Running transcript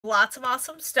Lots of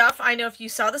awesome stuff. I know if you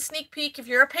saw the sneak peek, if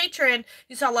you're a patron,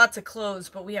 you saw lots of clothes,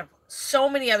 but we have so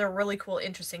many other really cool,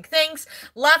 interesting things.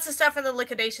 Lots of stuff in the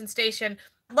liquidation station.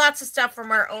 Lots of stuff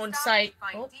from our own site.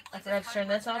 Oh, I forgot to turn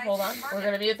this off. Hold on. We're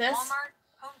going to mute this.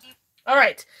 All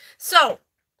right. So,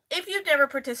 if you've never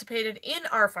participated in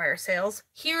our fire sales,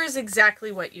 here is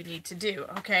exactly what you need to do,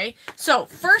 okay? So,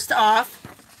 first off,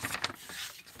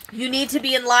 you need to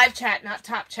be in live chat, not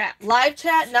top chat. Live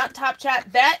chat, not top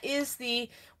chat. That is the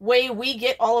way we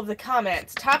get all of the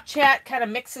comments. Top chat kind of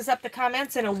mixes up the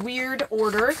comments in a weird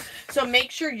order. So make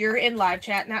sure you're in live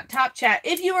chat, not top chat.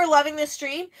 If you are loving this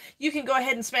stream, you can go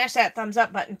ahead and smash that thumbs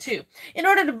up button too. In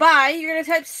order to buy, you're going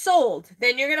to type sold.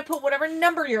 Then you're going to put whatever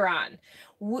number you're on.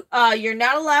 You're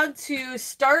not allowed to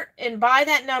start and buy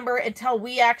that number until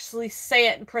we actually say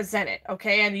it and present it,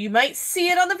 okay? And you might see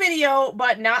it on the video,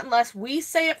 but not unless we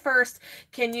say it first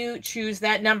can you choose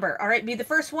that number. All right, be the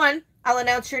first one. I'll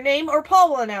announce your name, or Paul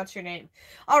will announce your name.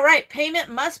 All right, payment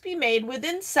must be made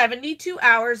within 72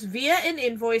 hours via an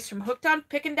invoice from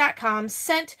hookedonpickin.com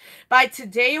sent by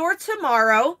today or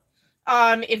tomorrow.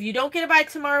 If you don't get it by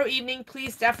tomorrow evening,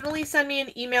 please definitely send me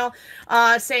an email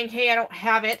saying, hey, I don't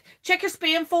have it. Check your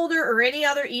spam folder or any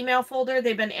other email folder.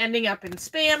 They've been ending up in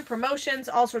spam, promotions,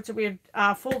 all sorts of weird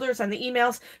folders on the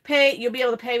emails. You'll be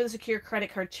able to pay with a secure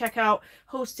credit card checkout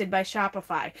hosted by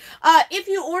Shopify. If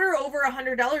you order over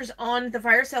 $100 on the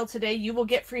fire sale today, you will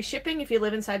get free shipping if you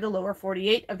live inside the lower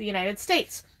 48 of the United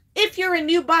States. If you're a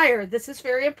new buyer, this is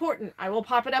very important. I will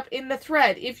pop it up in the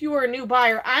thread. If you are a new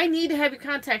buyer, I need to have your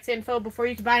contact info before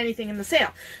you can buy anything in the sale.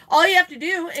 All you have to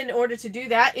do in order to do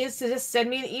that is to just send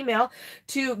me an email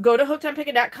to go to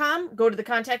hookedonpickin.com, go to the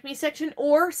contact me section,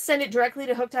 or send it directly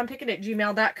to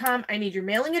hookedonpickin@gmail.com. I need your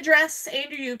mailing address and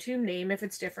your YouTube name if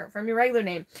it's different from your regular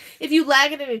name. If you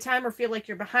lag at any time or feel like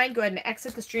you're behind, go ahead and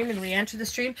exit the stream and re-enter the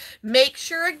stream. Make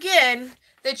sure, again,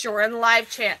 that you're in live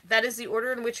chat. That is the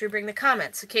order in which we bring the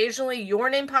comments. Occasionally, your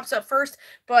name pops up first,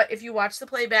 but if you watch the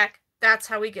playback, that's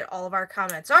how we get all of our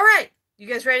comments. All right, you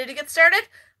guys ready to get started?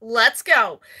 Let's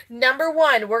go. Number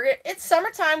one, it's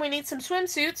summertime. We need some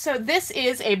swimsuits. So this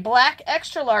is a black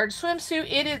extra large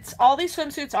swimsuit. All these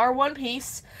swimsuits are one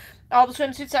piece. All the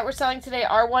swimsuits that we're selling today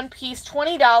are one piece,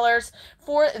 $20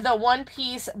 for the one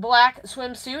piece black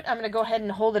swimsuit. I'm going to go ahead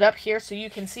and hold it up here so you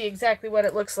can see exactly what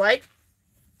it looks like.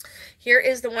 Here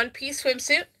is the one-piece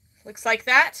swimsuit. Looks like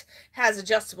that. Has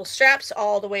adjustable straps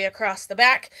all the way across the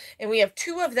back. And we have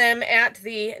two of them at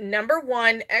the number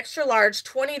one extra large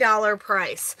 $20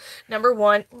 price. Number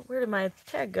one, where did my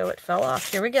tag go? It fell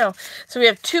off. Here we go. So we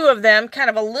have two of them, kind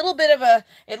of a little bit of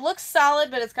it looks solid,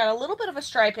 but it's got a little bit of a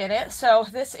stripe in it. So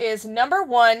this is number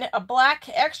one, a black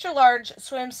extra large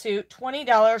swimsuit,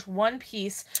 $20, one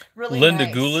piece. Really Linda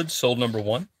nice. Goulid sold number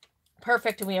one.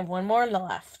 Perfect. And we have one more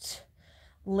left.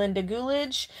 Linda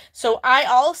Goulidge. So I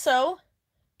also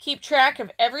keep track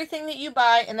of everything that you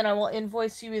buy, and then I will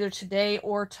invoice you either today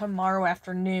or tomorrow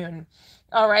afternoon.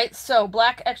 All right, so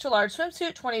black extra large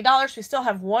swimsuit, $20. We still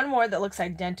have one more that looks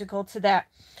identical to that.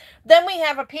 Then we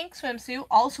have a pink swimsuit,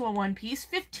 also a one piece,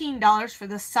 $15 for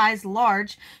the size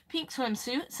large pink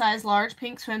swimsuit, size large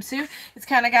pink swimsuit. It's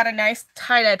kind of got a nice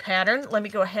tie-dye pattern. Let me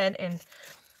go ahead and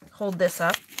hold this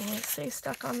up. Will it stay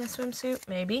stuck on the swimsuit?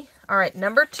 Maybe. All right,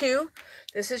 number two.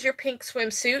 This is your pink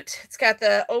swimsuit. It's got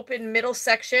the open middle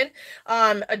section,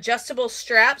 adjustable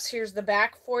straps. Here's the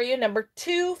back for you. Number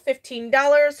two,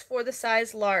 $15 for the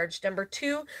size large. Number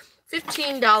two,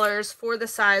 $15 for the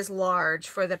size large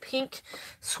for the pink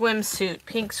swimsuit.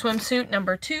 Pink swimsuit,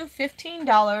 number two,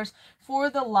 $15 for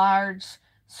the large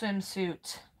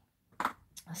swimsuit.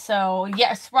 So,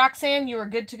 yes, Roxanne, you are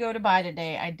good to go to buy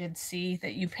today. I did see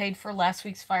that you paid for last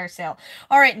week's fire sale.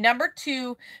 All right, number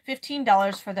two,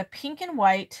 $15 for the pink and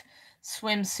white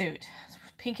swimsuit.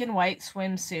 Pink and white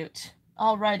swimsuit.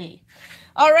 Alrighty.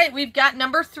 All right, we've got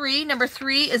number three. Number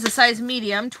three is a size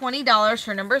medium, $20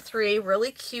 for number three.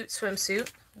 Really cute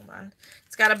swimsuit. Hold on.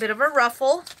 It's got a bit of a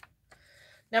ruffle.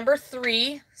 Number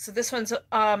three. So this one's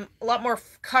a lot more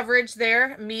coverage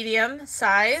there. Medium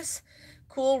size.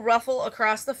 Cool ruffle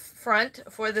across the front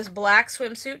for this black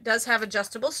swimsuit. Does have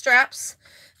adjustable straps.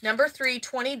 Number three,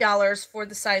 $20 for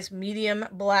the size medium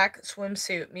black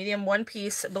swimsuit. Medium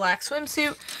one-piece black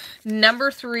swimsuit.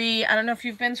 Number three, I don't know if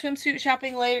you've been swimsuit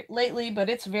shopping lately, but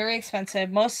it's very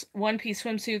expensive. Most one-piece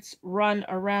swimsuits run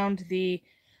around the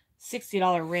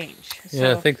 $60 range. Yeah,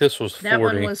 so I think this was 40. That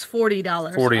one was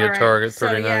 $40. 40 at Target,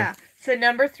 39. So, yeah. So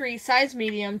number three, size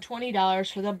medium,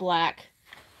 $20 for the black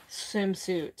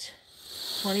swimsuit.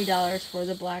 $20 for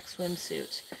the black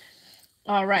swimsuit.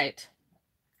 All right.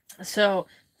 So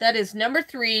That is number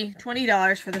 3,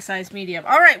 $20 for the size medium.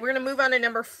 All right, we're going to move on to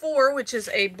number 4, which is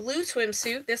a blue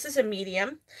swimsuit. This is a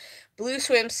medium. Blue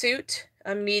swimsuit,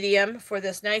 a medium for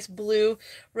this nice blue.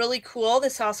 Really cool.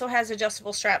 This also has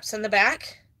adjustable straps in the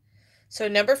back. So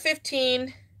number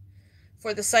 15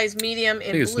 for the size medium in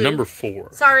I think it's blue. number 4.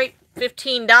 Sorry,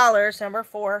 $15, number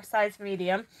 4, size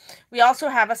medium. We also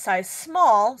have a size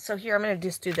small. So here, I'm going to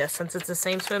just do this since it's the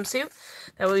same swimsuit.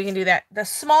 That way we can do that. The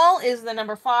small is the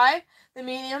number 5. The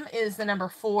medium is the number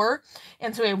 4.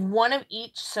 And so we have one of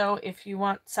each. So if you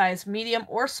want size medium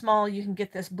or small, you can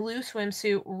get this blue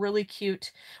swimsuit. Really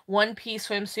cute one-piece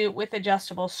swimsuit with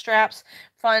adjustable straps.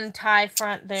 Fun tie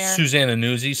front there. Susanna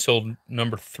Newsy sold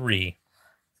number 3.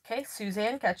 Okay,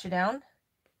 Suzanne got you down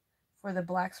for the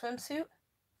black swimsuit.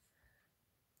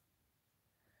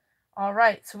 All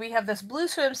right, so we have this blue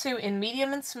swimsuit in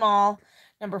medium and small.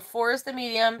 Number 4 is the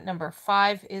medium. Number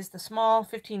 5 is the small.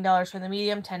 $15 for the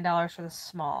medium, $10 for the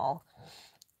small.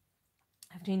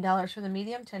 $15 for the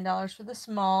medium, $10 for the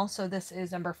small. So this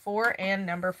is number 4 and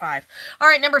number 5. All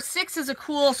right, number 6 is a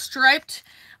cool striped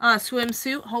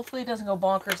swimsuit. Hopefully it doesn't go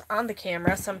bonkers on the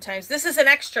camera sometimes. This is an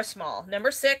extra small. Number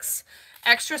 6,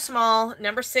 extra small.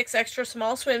 Number 6, extra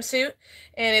small swimsuit.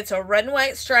 And it's a red and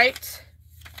white striped.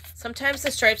 Sometimes the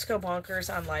stripes go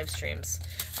bonkers on live streams.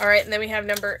 All right, and then we have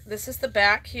this is the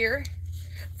back here.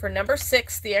 For number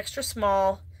 6, the extra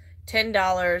small,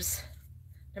 $10.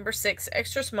 Number 6,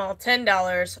 extra small,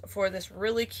 $10 for this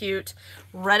really cute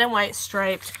red and white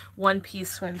striped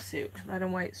one-piece swimsuit. Red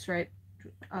and white striped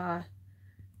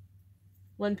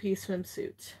one-piece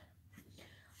swimsuit.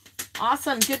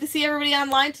 Awesome. Good to see everybody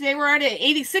online today. We're already at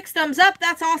 86 thumbs up.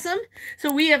 That's awesome.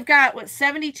 So we have got, what,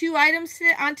 72 items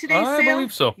on today's sale? I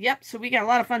believe so. Yep. So we got a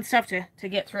lot of fun stuff to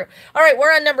get through. All right.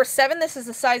 We're on number 7. This is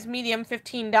a size medium,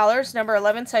 $15. Number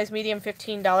 11, size medium,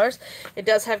 $15. It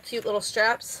does have cute little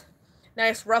straps.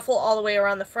 Nice ruffle all the way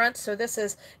around the front. So this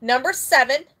is number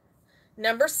 7.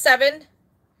 Number 7.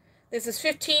 This is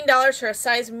 $15 for a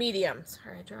size medium.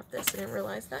 Sorry, I dropped this. I didn't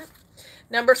realize that.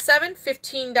 Number 7,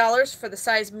 $15 for the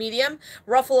size medium.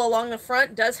 Ruffle along the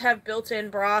front, does have built-in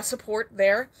bra support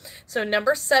there. So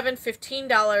number 7,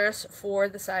 $15 for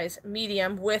the size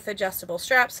medium with adjustable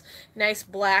straps. Nice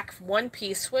black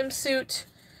one-piece swimsuit.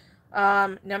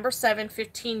 Number 7,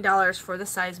 $15 for the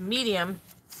size medium.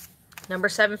 Number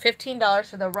 7, $15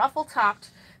 for the ruffle-topped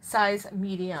size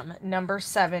medium. Number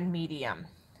 7, medium.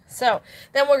 So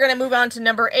then we're going to move on to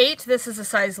number 8. This is a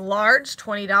size large,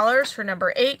 $20 for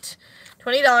number 8.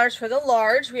 $20 for the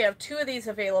large. We have 2 of these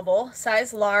available,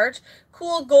 size large.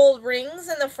 Cool gold rings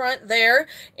in the front there,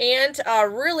 and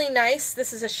really nice,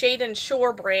 this is a Shade and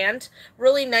Shore brand,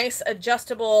 really nice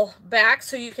adjustable back,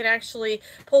 so you can actually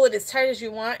pull it as tight as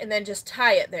you want and then just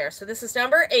tie it there. So this is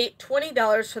number 8,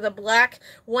 $20 for the black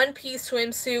one-piece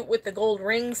swimsuit with the gold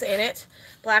rings in it.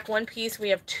 Black one piece. We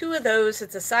have 2 of those.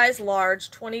 It's a size large,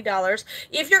 $20.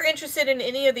 If you're interested in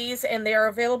any of these and they are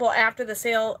available after the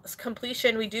sale's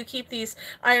completion, we do keep these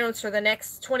items for the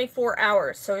next 24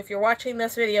 hours. So if you're watching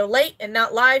this video late and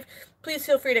not live, please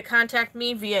feel free to contact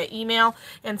me via email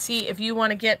and see if you want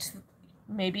to get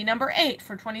maybe number 8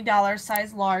 for $20,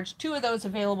 size large. 2 of those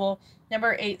available.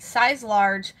 Number 8, size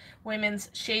large, women's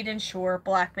Shade and Shore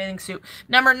black bathing suit.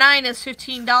 Number 9 is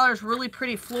 $15, really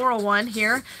pretty floral one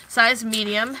here, size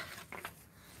medium.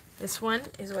 This one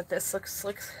is what this looks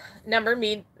like. Number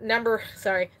medium. Number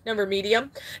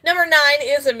 9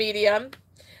 is a medium,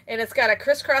 and it's got a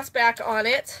crisscross back on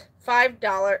it.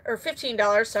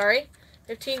 $15, sorry.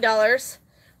 $15.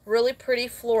 Really pretty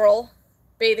floral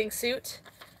bathing suit.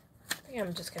 I think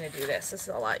I'm just going to do this. This is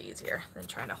a lot easier than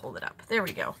trying to hold it up. There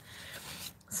we go.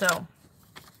 So,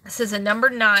 this is a number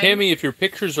 9. Tammy, if your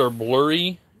pictures are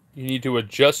blurry, you need to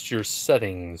adjust your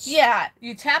settings. Yeah,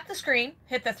 you tap the screen,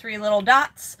 hit the 3 little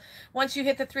dots. Once you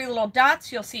hit the 3 little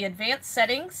dots, you'll see advanced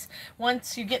settings.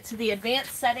 Once you get to the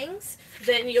advanced settings,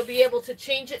 then you'll be able to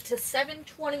change it to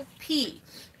 720p.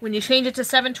 When you change it to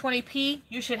 720p,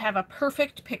 you should have a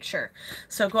perfect picture.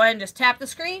 So go ahead and just tap the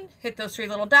screen, hit those 3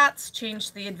 little dots,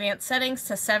 change the advanced settings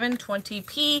to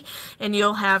 720p, and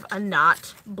you'll have a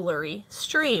not blurry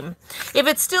stream. If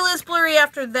it still is blurry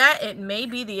after that, it may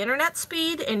be the internet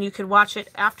speed, and you could watch it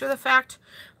after the fact,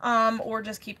 or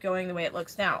just keep going the way it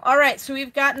looks now. All right, so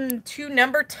we've gotten to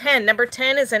number 10. Number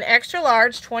 10 is an extra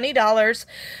large,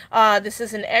 $20. This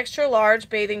is an extra large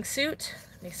bathing suit.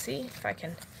 Let me see if I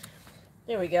can...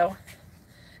 There we go.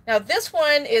 Now this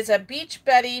one is a Beach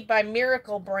Betty by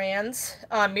Miracle Brands.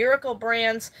 Miracle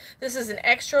Brands. This is an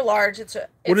extra large.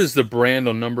 What is the brand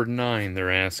on number 9?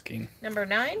 They're asking. Number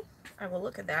 9? I will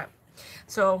look at that.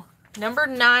 So number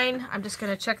 9. I'm just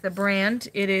going to check the brand.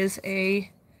 It is a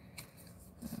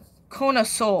Kona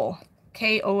Sole.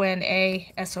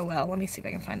 Konasol. Let me see if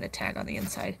I can find the tag on the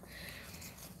inside.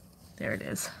 There it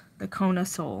is. The Kona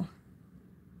Sole.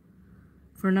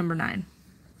 For number 9.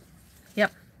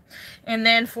 Yep. And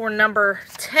then for number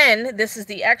 10, this is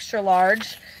the extra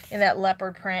large in that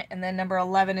leopard print. And then number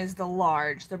 11 is the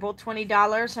large. They're both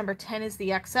 $20. Number 10 is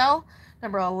the XL.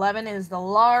 Number 11 is the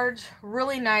large.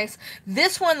 Really nice.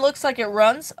 This one looks like it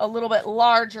runs a little bit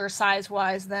larger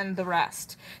size-wise than the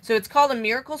rest. So it's called a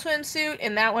Miracle Swimsuit,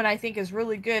 and that one I think is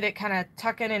really good at kind of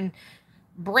tucking and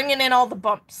bringing in all the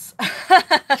bumps.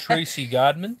 Tracy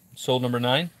Godman, sold number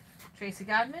 9. Tracy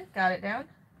Godman, got it down.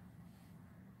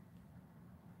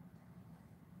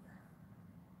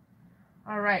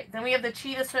 All right, then we have the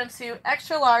cheetah swimsuit.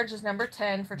 Extra large is number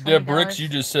 10 for $20. Deb Bricks, you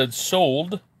just said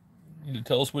sold. You need to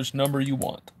tell us which number you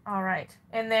want. All right,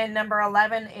 and then number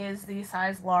 11 is the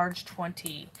size large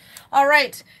 20. All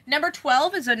right, number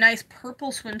 12 is a nice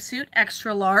purple swimsuit,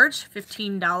 extra large,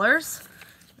 $15. I'm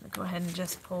gonna go ahead and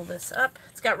just pull this up.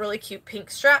 It's got really cute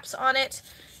pink straps on it.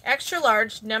 Extra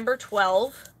large, number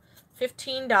 12,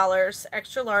 $15.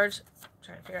 Extra large.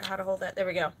 Trying to figure out how to hold that. There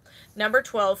we go. Number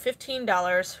 12, $15.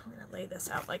 We're going to lay this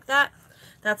out like that.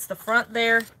 That's the front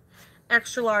there.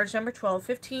 Extra large, number 12,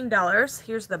 $15.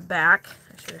 Here's the back.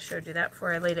 I should have showed you that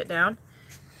before I laid it down.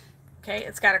 Okay,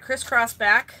 it's got a crisscross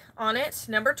back on it.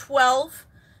 Number 12,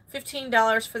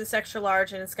 $15 for this extra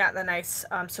large, and it's got the nice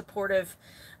supportive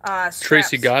straps.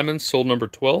 Tracy Godman, sold number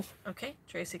 12. Okay,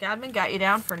 Tracy Godman got you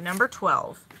down for number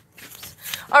 12. Oops.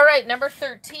 All right, number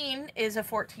 13 is a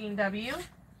 14W.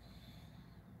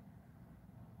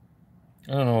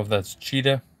 I don't know if that's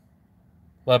cheetah,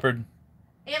 leopard.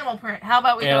 Animal print. How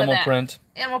about we go with that? Animal print.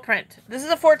 Animal print. This is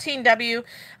a 14W.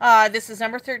 This is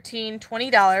number 13,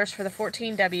 $20 for the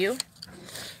 14W.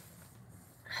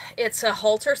 It's a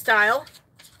halter style.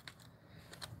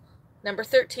 Number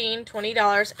 13,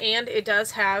 $20, and it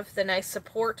does have the nice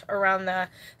support around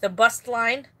the bust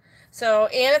line. So,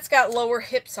 and it's got lower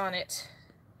hips on it.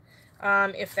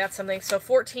 If that's something. So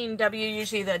 14W,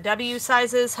 usually the W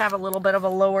sizes have a little bit of a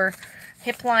lower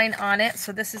hip line on it.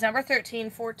 So this is number 13,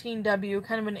 14W,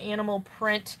 kind of an animal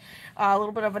print, a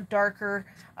little bit of a darker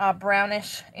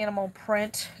brownish animal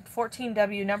print.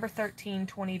 14W, number 13,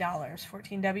 $20.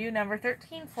 14W, number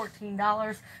 13, $14.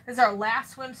 This is our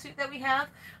last swimsuit that we have.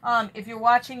 If you're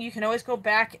watching, you can always go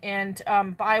back and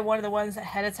buy one of the ones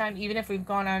ahead of time, even if we've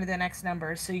gone on to the next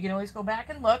numbers. So you can always go back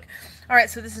and look. All right,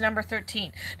 so this is number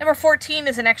 13. Number 14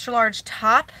 is an extra large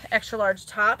top. Extra large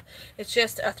top. It's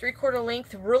just a 3/4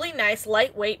 length, really nice,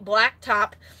 lightweight black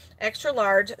top. Extra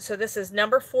large. So this is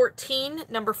number 14.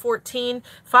 Number 14,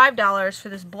 $5 for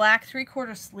this black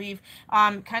 3/4 sleeve.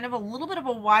 Kind of a little bit of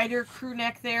a wider crew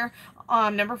neck there.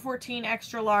 Number 14,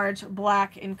 extra large,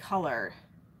 black in color.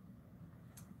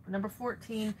 Number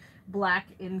 14, black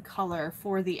in color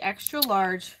for the extra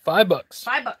large. $5.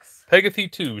 $5.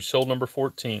 Pegathy 2, sold number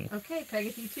 14. Okay,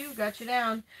 Pegathy 2, got you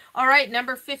down. All right,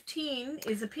 number 15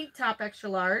 is a pink top extra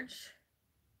large.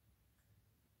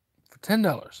 For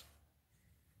 $10.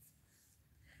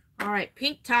 All right,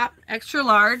 pink top, extra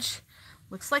large.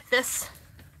 Looks like this.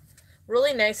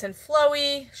 Really nice and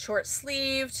flowy, short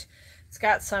sleeved. It's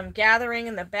got some gathering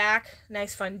in the back.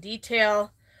 Nice fun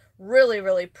detail. Really,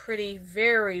 really pretty.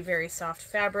 Very, very soft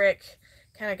fabric.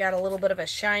 Kind of got a little bit of a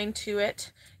shine to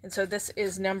it. And so this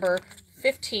is number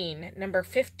 15. Number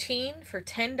 15 for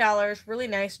 $10. Really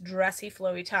nice, dressy,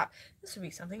 flowy top. This would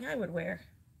be something I would wear.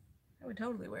 I would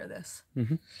totally wear this.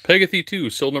 Pegathy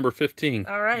 2, sold number 15.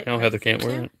 All right. Now Heather can't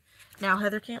wear it. Now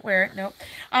Heather can't wear it. Nope.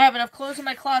 I have enough clothes in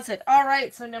my closet. All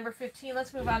right, so number 15.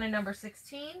 Let's move on to number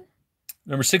 16.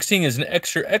 Number 16 is an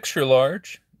extra, extra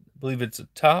large. I believe it's a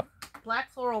top.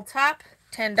 Black floral top,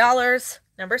 $10.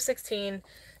 Number 16,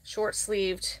 short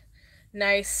sleeved,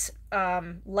 nice,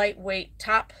 lightweight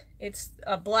top. It's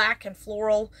a black and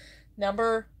floral.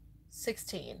 Number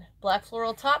 16, black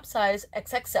floral top, size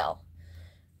XXL.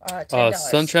 $10.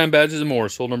 Sunshine Badges and More,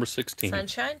 sold number 16.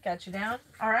 Sunshine, got you down.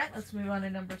 All right, let's move on to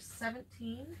number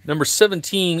 17. Number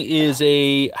 17 is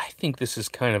I think this is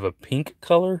kind of a pink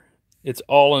color. It's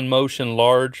All in Motion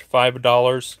large,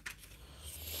 $5.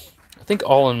 I think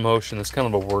All in Motion is kind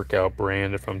of a workout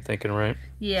brand, if I'm thinking right.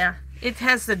 Yeah, it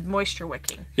has the moisture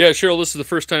wicking. Yeah, Cheryl, this is the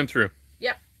first time through.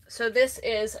 Yep. So this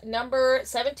is number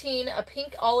 17, a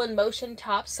pink all-in-motion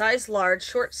top, size large,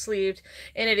 short-sleeved,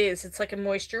 and it's like a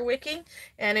moisture wicking,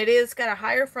 and it is got a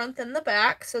higher front than the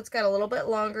back, so it's got a little bit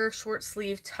longer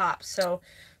short-sleeve top. So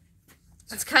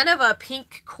it's kind of a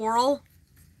pink coral,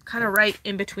 kind of right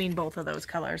in between both of those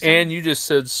colors. And you just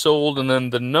said sold and then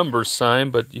the number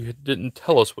sign, but you didn't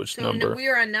tell us which number. We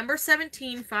are on number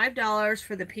 17, $5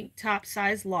 for the pink top,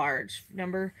 size large.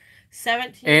 Number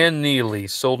 17. Ann Neely,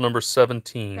 sold number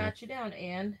 17. Got you down,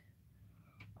 Ann.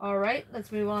 All right,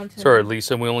 let's move on to... Sorry,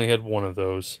 Lisa, we only had one of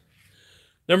those.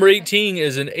 Number 18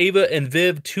 is an Ava and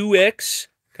Viv 2X,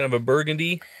 kind of a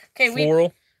burgundy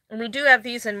floral. We do have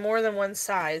these in more than one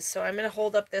size, so I'm going to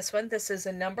hold up this one. This is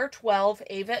a number 12,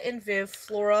 Ava and Viv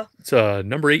Flora. It's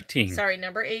number 18. Sorry,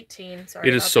 number 18. Sorry,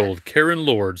 it is sold. That. Karen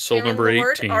Lord, sold Karen number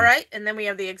Lord. 18. All right, and then we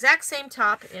have the exact same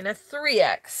top in a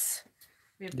 3X.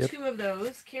 We have two of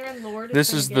those. Karen Lord.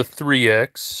 This is the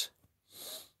 3X.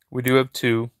 We do have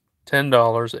two.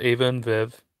 $10, Ava and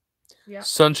Viv. Yep.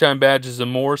 Sunshine Badges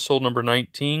and More, sold number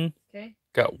 19. Okay.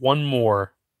 Got one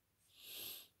more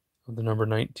of the number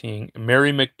 19.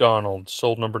 Mary McDonald,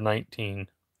 sold number 19. Okay.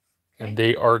 And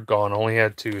they are gone. Only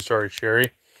had two. Sorry,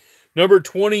 Sherry. Number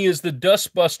 20 is the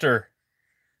Dustbuster.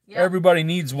 Yep. Everybody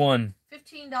needs one.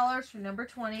 $15 for number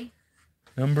 20.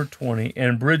 Number 20.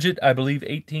 And Bridget, I believe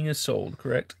 18 is sold,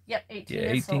 correct? Yep, 18 is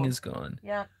 18 sold. Is gone.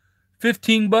 Yeah.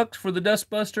 $15 for the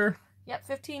Dustbuster. Yep,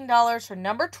 $15 for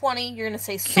number 20. You're going to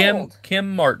say sold.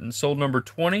 Kim Martin, sold number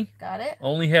 20. Got it.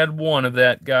 Only had one of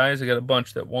that, guys. I got a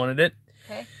bunch that wanted it.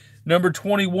 Okay. Number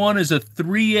 21 is a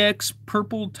 3X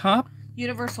purple top.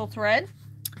 Universal thread.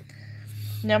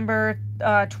 Number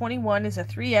 21 is a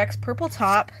 3X purple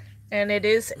top, and it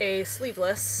is a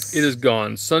sleeveless. It is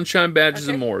gone. Sunshine Badges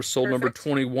and More, sold number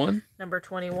 21. Number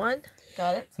 21.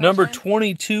 Got it. Sunshine. Number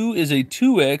 22 is a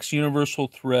 2X universal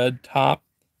thread top.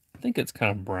 I think it's kind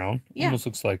of brown. Yeah. Almost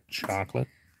looks like chocolate.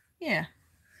 Yeah.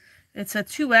 It's a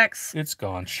 2X. It's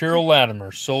gone. Cheryl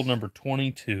Latimer, sold number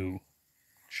 22.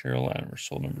 Cheryl Latimer,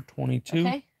 sold number 22.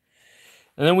 Okay.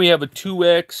 And then we have a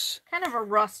 2X. Kind of a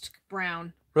rust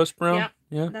brown. Rust brown? Yep.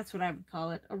 Yeah. That's what I would call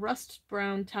it. A rust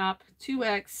brown top,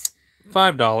 2X.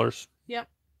 $5. Yep.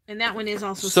 And that one is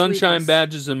also Sunshine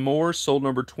Badges and More, sold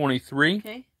number 23.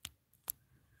 Okay.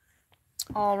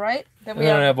 All right. Then we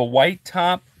have a white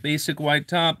top, basic white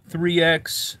top,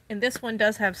 3X. And this one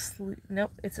does have,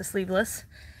 nope, it's a sleeveless.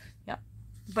 Yep.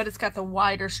 But it's got the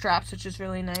wider straps, which is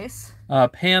really nice.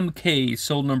 Pam K,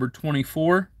 sold number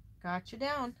 24. Got you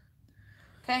down.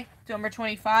 Okay. Number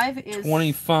 25 is...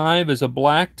 25 is a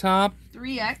black top.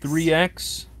 3X.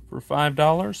 3X for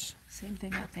 $5. Same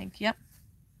thing, I think. Yep.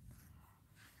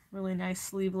 Really nice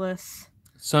sleeveless.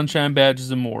 Sunshine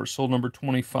Badges and More, sold number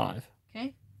 25.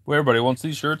 Okay. Well, everybody wants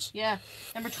these shirts. Yeah.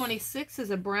 Number 26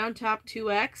 is a brown top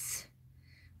 2X.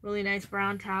 Really nice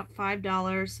brown top,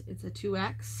 $5. It's a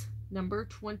 2X. Number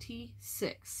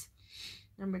 26.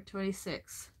 Number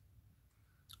 26.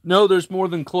 No, there's more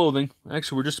than clothing.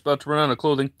 Actually, we're just about to run out of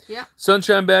clothing. Yeah.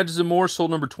 Sunshine Badges and More, sold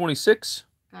number 26.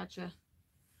 Gotcha.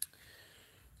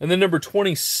 And then number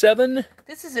 27.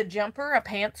 This is a jumper, a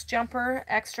pants jumper,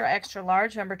 extra, extra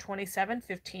large, number 27,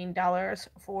 $15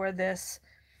 for this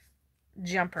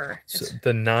jumper. So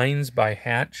the 9s by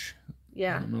Hatch.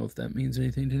 Yeah. I don't know if that means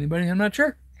anything to anybody. I'm not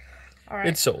sure. All right.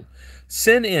 It's sold.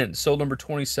 Send in, sold number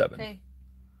 27. Okay.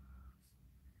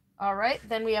 All right.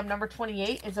 Then we have number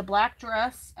 28. It's a black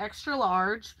dress, extra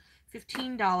large,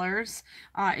 $15.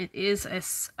 It is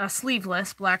a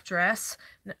sleeveless black dress.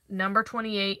 Number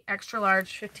 28, extra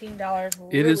large, $15.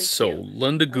 Really it is sold. Cute.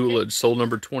 Linda Goolage, sold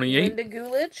number 28. Linda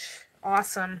Goolage.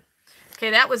 Awesome. Okay,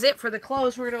 that was it for the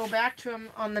clothes. We're going to go back to them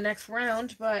on the next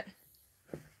round, but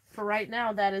for right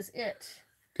now, that is it.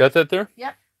 Got that there?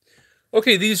 Yep.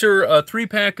 Okay, these are a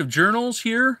 3-pack of journals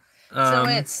here. So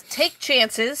it's Take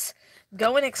Chances,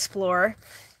 Go and Explore,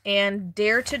 and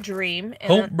Dare to Dream.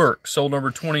 And Hope Burke, sold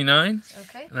number 29.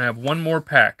 Okay. And I have one more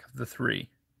pack of the 3.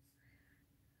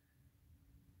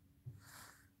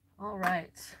 All right.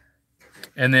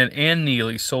 And then Ann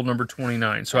Neely, sold number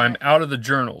 29. So I'm out of the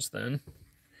journals then.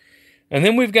 And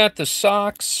then we've got the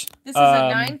socks. This is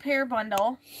a 9-pair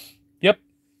bundle. Yep.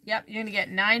 Yep, you're going to get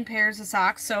 9 pairs of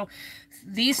socks. So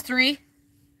these 3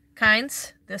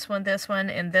 kinds, this one,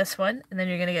 and this one. And then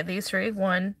you're going to get these 3.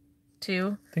 1,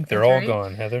 2, I think they're all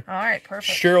gone, Heather. All right,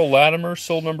 perfect. Cheryl Latimer,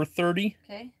 sold number 30.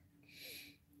 Okay.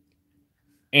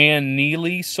 Ann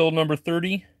Neely, sold number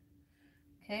 30.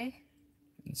 Okay.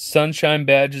 Sunshine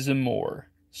Badges and More,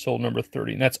 sold number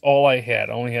 30. And that's all I had.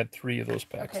 I only had 3 of those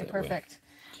packs. Okay, perfect.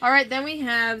 All right, then we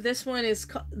have, this one is,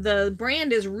 the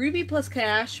brand is Ruby Plus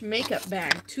Cash Makeup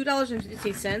Bag,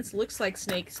 $2.50. Looks like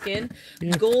snakeskin.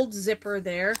 Yeah. Gold zipper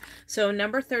there. So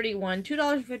number 31,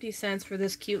 $2.50 for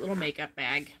this cute little makeup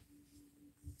bag.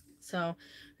 So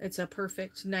it's a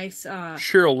perfect, nice...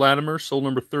 Cheryl Latimer, sold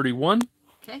number 31.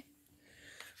 Okay.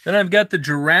 Then I've got the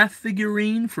giraffe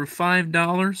figurine for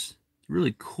 $5.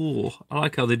 Really cool. I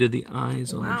like how they did the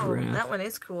eyes on the giraffe. Wow, that one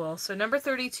is cool. So number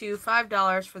 32,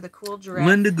 $5 for the cool giraffe.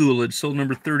 Linda Goolage, sold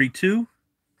number 32.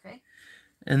 Okay.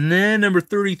 And then number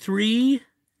 33,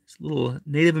 It's a little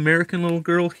Native American little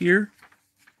girl here.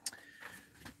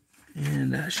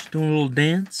 And she's doing a little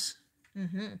dance.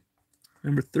 Mm-hmm.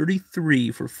 Number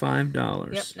 33 for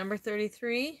 $5. Yep, number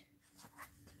 33.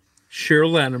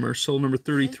 Cheryl Latimer, sold number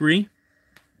 33. Okay.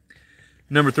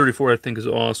 Number 34, I think, is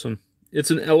awesome.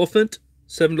 It's an elephant,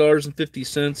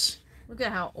 $7.50. Look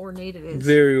at how ornate it is.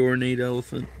 Very ornate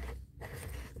elephant.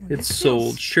 It's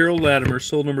sold. Cheryl Latimer,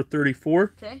 sold number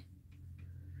 34. Okay.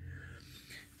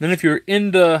 Then if you're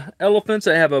into elephants,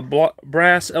 I have a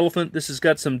brass elephant. This has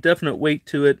got some definite weight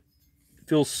to it.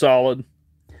 Feels solid.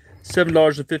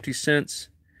 $7.50.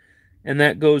 And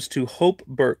that goes to Hope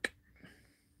Burke.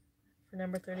 For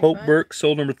number 35. Hope Burke,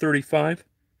 sold number 35.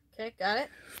 Okay, got it.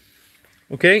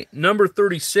 Okay, number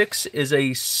 36 is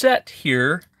a set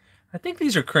here. I think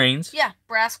these are cranes. Yeah,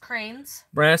 brass cranes.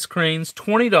 Brass cranes,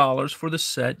 $20 for the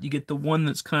set. You get the one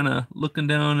that's kind of looking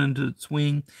down into its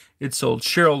wing. It's sold.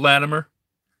 Cheryl Latimer,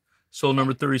 sold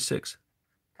number 36.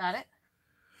 Got it.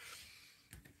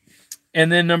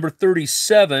 And then number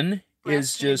 37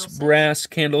 is just brass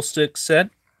candlestick set.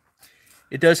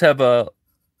 It does have a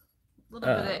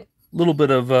little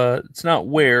bit of it's not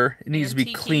wear. It needs to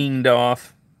be cleaned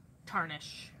off.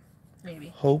 Tarnish, maybe.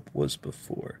 Hope was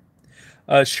before.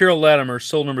 Cheryl Latimer,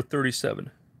 sold number 37.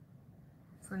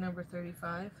 For number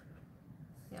 35?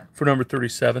 Yeah. For number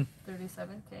 37.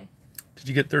 37, okay. Did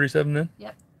you get 37 then?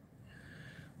 Yep.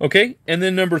 Okay, and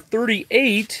then number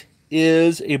 38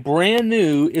 is a brand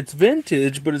new, it's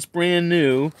vintage, but it's brand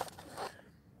new.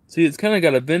 See, it's kind of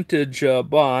got a vintage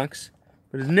box,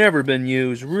 but it's never been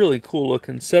used. Really cool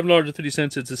looking.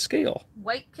 $7.50, it's a scale.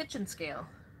 White kitchen scale.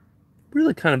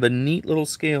 Really kind of a neat little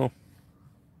scale.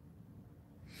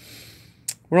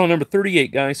 We're on number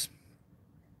 38, guys.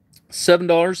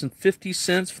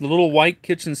 $7.50 for the little white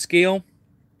kitchen scale.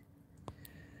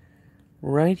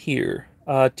 Right here.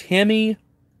 Tammy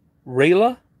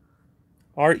Rayla.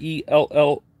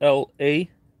 R-E-L-L-L-A.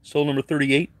 Sold number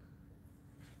 38.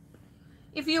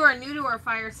 If you are new to our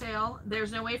fire sale,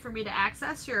 there's no way for me to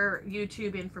access your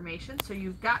YouTube information, so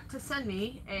you've got to send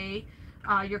me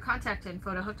your contact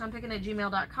info to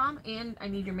hookedonpickin@gmail.com, and I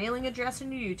need your mailing address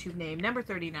and your YouTube name. Number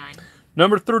 39.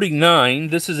 Number 39,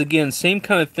 this is, again, same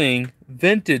kind of thing.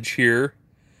 Vintage here,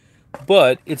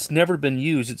 but it's never been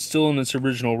used. It's still in its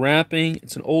original wrapping.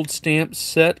 It's an old stamp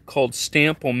set called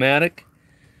Stamp-O-Matic.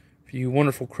 For you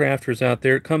wonderful crafters out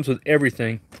there, it comes with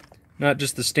everything. Not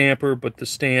just the stamper, but the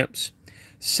stamps.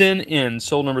 Sin In,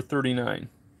 sold number 39.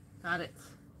 Got it.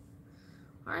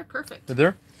 All right, perfect.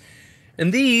 There.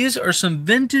 And these are some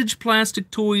vintage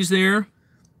plastic toys there.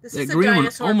 This that is green a one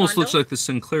dinosaur almost bundle. looks like the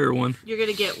Sinclair one. You're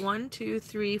going to get 1, 2,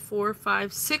 3, 4,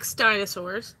 5, 6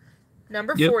 dinosaurs.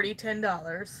 Number 40,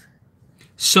 $10.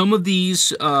 Some of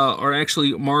these are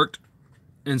actually marked,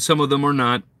 and some of them are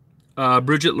not.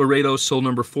 Bridget Laredo, sold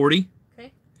number 40.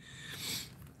 Okay.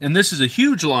 And this is a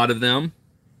huge lot of them.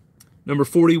 Number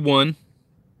 41.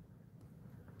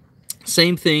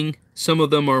 Same thing. Some of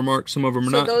them are marked, some of them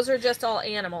are not. So those are just all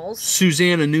animals.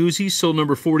 Susanna Newsy, sold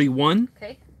number 41.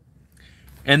 Okay.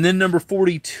 And then number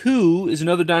 42 is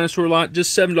another dinosaur lot,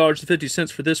 just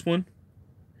 $7.50 for this one.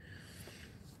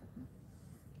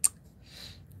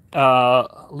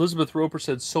 Elizabeth Roper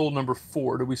said sold number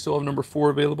 4. Do we still have number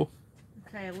 4 available?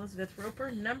 Okay, Elizabeth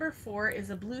Roper. Number 4 is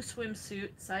a blue swimsuit,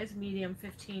 size medium,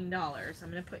 $15.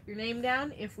 I'm going to put your name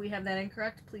down. If we have that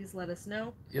incorrect, please let us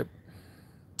know. Yep.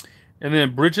 And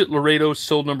then Bridget Laredo,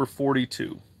 sold number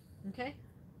 42. Okay.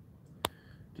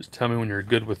 Just tell me when you're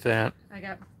good with that. I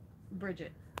got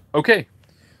Bridget. Okay.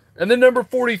 And then number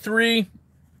 43.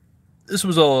 This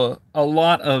was a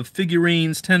lot of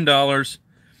figurines, $10.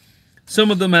 Some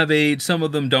of them have age, some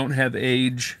of them don't have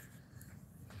age.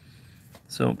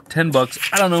 So,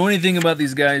 $10. I don't know anything about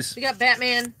these guys. We got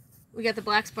Batman. We got the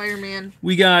Black Spider-Man.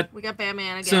 We got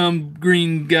Batman again. Some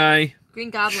green guy. Green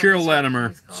Goblin. Cheryl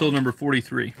Latimer, sold number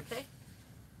 43. Okay.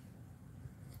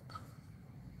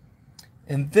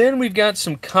 And then we've got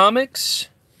some comics.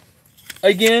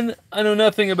 Again, I know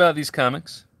nothing about these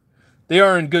comics. They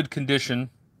are in good condition.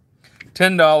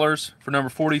 $10 for number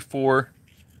 44.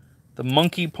 The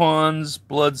Monkey Pawns,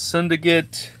 Blood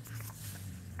Syndicate,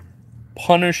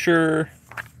 Punisher,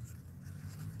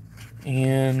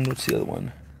 and what's the other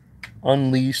one?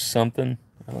 Unleash something.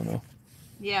 I don't know.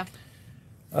 Yeah.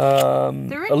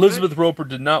 Elizabeth Roper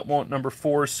did not want number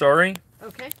 4, sorry.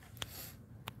 Okay.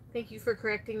 Thank you for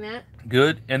correcting that.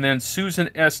 Good. And then Susan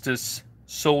Estes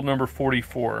sold number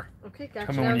 44. Okay, gotcha.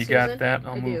 Tell me when you Susan. got that, and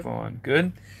I'll move on.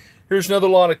 Good. Here's another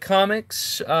lot of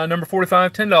comics. Number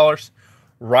 45, $10.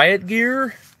 Riot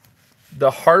Gear,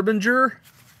 The Harbinger,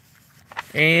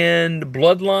 and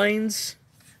Bloodlines.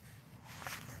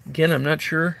 Again, I'm not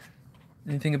sure.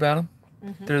 Anything about them?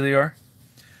 Mm-hmm. There they are.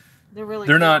 They're really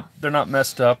They're cool. They're not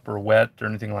messed up or wet or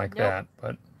anything like that,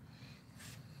 but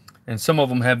and some of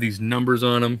them have these numbers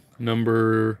on them.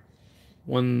 Number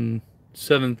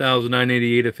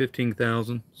 7,988 of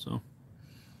 15,000. So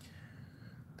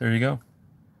there you go.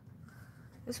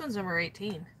 This one's number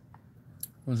 18.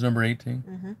 Was number 18?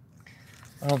 Mm-hmm.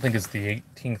 I don't think it's the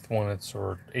 18th one. It's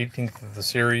or 18th of the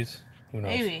series. Who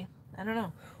knows? Maybe. I don't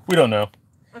know. We don't know.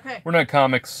 Okay. We're not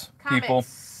comics people,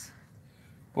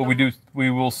 but we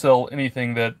will sell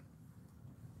anything that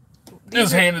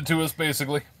is handed to us,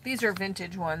 basically. These are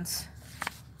vintage ones.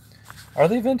 Are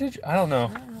they vintage? I don't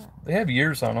know. They have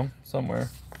years on them somewhere.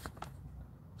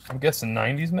 I'm guessing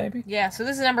 90s, maybe? Yeah, so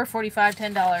this is number 45,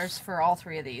 $10 for all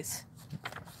three of these.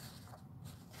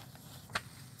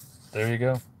 There you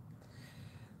go.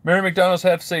 Mary McDonald's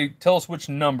have to say, tell us which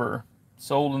number.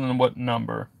 Sold and then what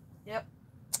number. Yep.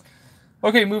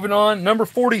 Okay, moving on. Number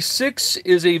 46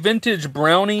 is a vintage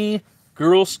Brownie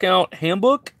Girl Scout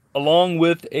handbook, along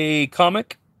with a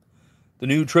comic. The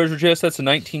new treasure chest, that's a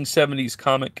 1970s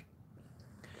comic.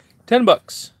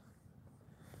 $10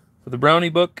 for the Brownie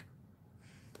book.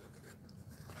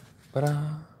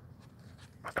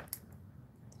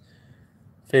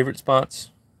 Favorite spots.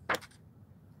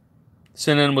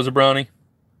 Sent in was a Brownie.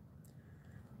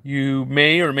 You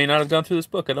may or may not have gone through this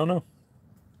book. I don't know.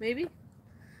 Maybe.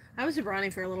 I was a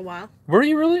Brownie for a little while. Were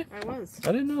you really? I was.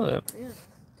 I didn't know that. Yeah.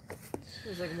 It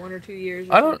was like 1 or 2 years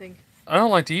or something. I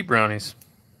don't like to eat brownies.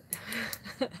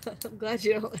 I'm glad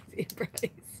you don't like to eat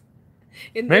brownies.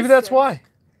 Maybe that's why.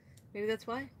 Maybe that's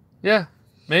why? Yeah.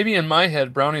 Maybe in my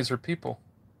head, brownies are people.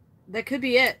 That could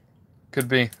be it. Could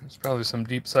be. There's probably some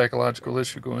deep psychological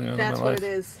issue going on in my life. That's what it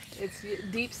is. It's a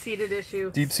deep-seated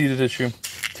issue. Deep-seated issue.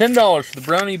 $10 for the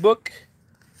Brownie book.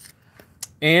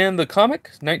 And the comic,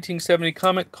 1970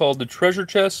 comic called The Treasure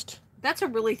Chest. That's a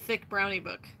really thick Brownie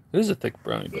book. It is a thick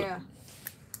Brownie book. Yeah.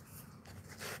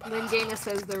 Lynn Gaines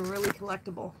says they're really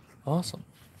collectible. Awesome.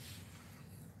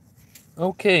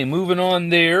 Okay, moving on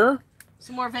there.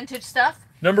 Some more vintage stuff.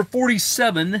 Number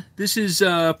 47. This is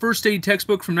a first aid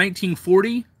textbook from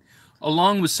 1940,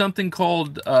 along with something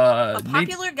called... A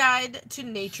Popular Guide to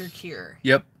Nature Cure.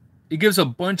 Yep. It gives a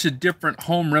bunch of different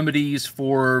home remedies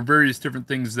for various different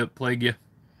things that plague you.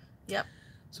 Yep.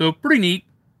 So, pretty neat.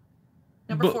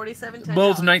 Number 47, $10.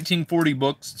 Both 1940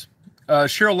 books.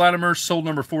 Cheryl Latimer sold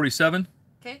number 47.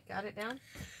 Okay, got it down.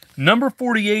 Number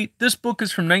 48. This book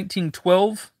is from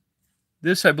 1912.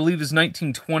 This, I believe, is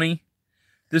 1920.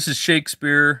 This is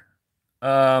Shakespeare.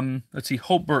 Let's see.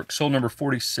 Hope Burke sold number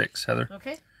 46, Heather.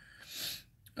 Okay.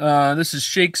 This is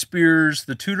Shakespeare's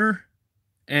The Tutor.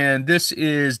 And this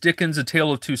is Dickens' A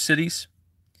Tale of Two Cities.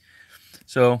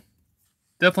 So,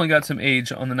 definitely got some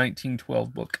age on the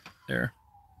 1912 book there.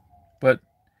 But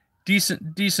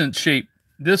decent shape.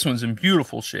 This one's in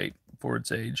beautiful shape for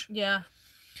its age. Yeah.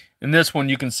 And this one,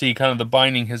 you can see kind of the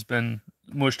binding has been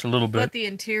mushed a little bit. But the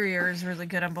interior is really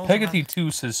good on both Pegathy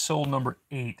 2 says sold number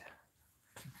 8.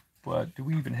 But do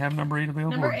we even have number 8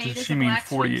 available? Number or 8 does is she a mean black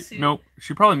 48? swimsuit. Nope.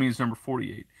 She probably means number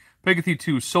 48. Pegathy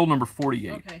 2 sold number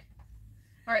 48. Okay.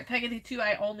 All right, Pegathy 2,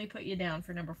 I only put you down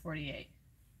for number 48.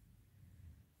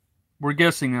 We're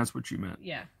guessing that's what you meant.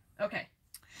 Yeah. Okay.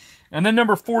 And then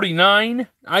number 49.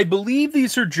 I believe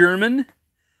these are German.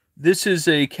 This is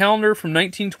a calendar from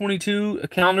 1922, a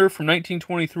calendar from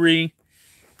 1923,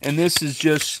 and this is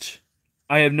just,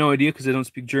 I have no idea because I don't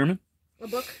speak German. A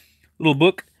book? Little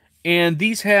book. And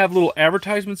these have little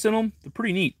advertisements in them. They're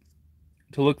pretty neat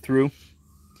to look through.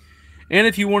 And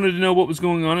if you wanted to know what was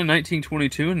going on in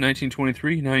 1922 and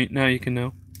 1923, now you can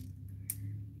know.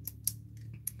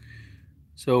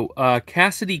 So,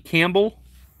 Cassidy Campbell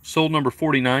sold number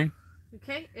 49.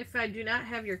 Okay, if I do not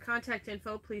have your contact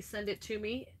info, please send it to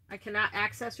me. I cannot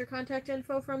access your contact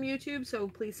info from YouTube, so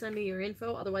please send me your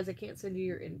info. Otherwise, I can't send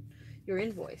you your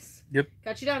invoice. Yep.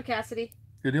 Got you down, Cassidy.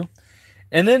 Good deal.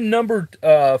 And then number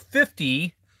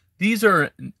 50, these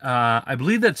are, I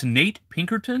believe that's Nate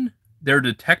Pinkerton. They're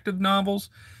detective novels.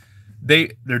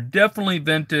 They're definitely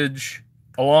vintage,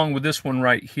 along with this one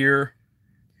right here.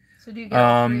 So do you get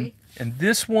all three? And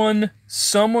this one,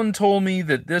 someone told me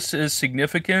that this is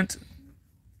significant.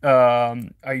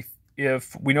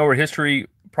 If we know her history,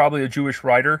 probably a Jewish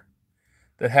writer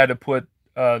that had to put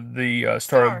the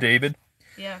Star of David.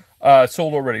 Yeah.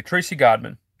 Sold already. Tracy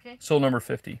Godman. Okay. Sold number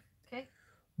 50. Okay.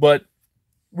 But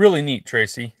really neat,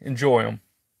 Tracy. Enjoy them.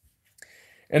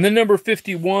 And then number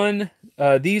 51,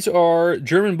 these are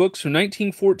German books from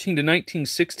 1914 to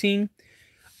 1916.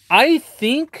 I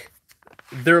think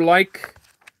they're like...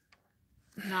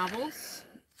 Novels?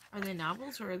 Are they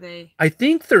novels or are they... I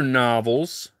think they're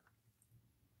novels.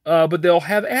 but they'll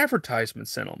have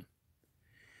advertisements in them.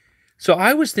 So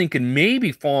I was thinking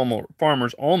maybe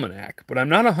Farmer's Almanac, but I'm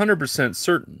not 100%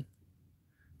 certain.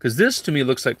 Because this to me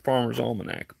looks like Farmer's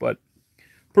Almanac, but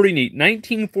pretty neat.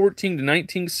 1914 to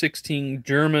 1916,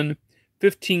 German,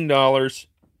 $15.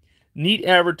 Neat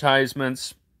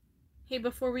advertisements. Hey,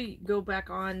 before we go back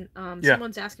on, Yeah.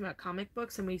 someone's asking about comic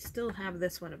books, and we still have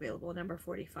this one available, number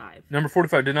 45. Number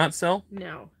 45 did not sell?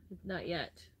 No, not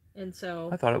yet. And so...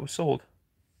 I thought it was sold.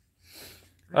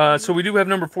 So we do have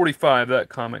number 45, that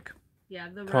comic. Yeah,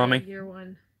 the Tommy. regular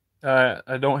one.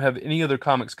 I don't have any other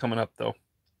comics coming up, though.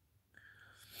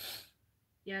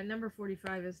 Yeah, number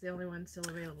 45 is the only one still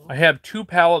available. I have 2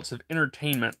 pallets of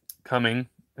entertainment coming,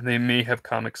 and they may have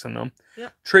comics in them.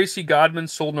 Yep. Tracy Godman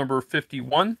sold number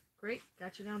 51. Great.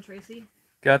 Got you down, Tracy.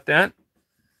 Got that.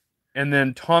 And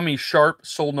then Tommy Sharp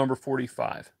sold number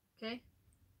 45. Okay.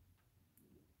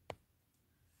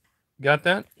 Got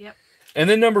that? Yep. And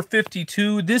then number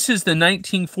 52. This is the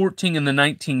 1914 and the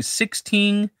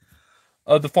 1916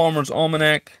 of the Farmer's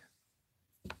Almanac.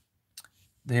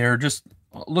 They're just...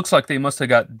 Looks like they must have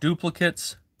got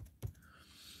duplicates.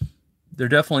 They're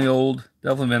definitely old.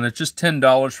 Definitely vintage. Just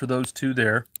 $10 for those 2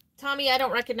 there. Tommy, I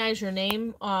don't recognize your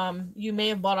name. You may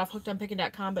have bought off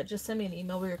hookedonpickin.com, but just send me an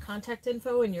email with your contact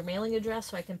info and your mailing address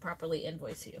so I can properly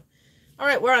invoice you. All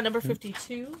right, we're on number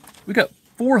 52. We got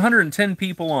 410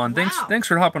 people on. Wow. Thanks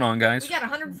for hopping on, guys. We got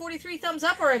 143 thumbs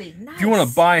up already. Nice. If you want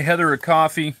to buy Heather a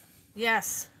coffee,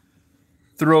 yes,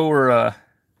 throw her a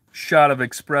shot of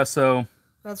espresso.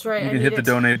 That's right. You can hit the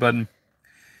donate button.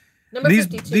 Number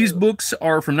 52. These books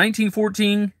are from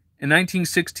 1914 and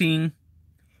 1916.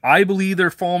 I believe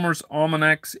they're Farmer's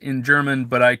Almanacs in German,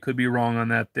 but I could be wrong on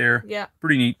that there. Yeah.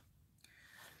 Pretty neat.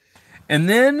 And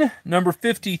then number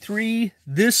 53.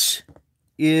 This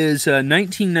is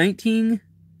 1919.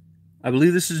 I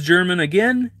believe this is German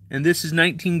again, and this is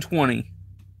 1920.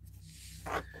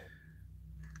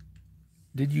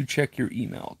 Did you check your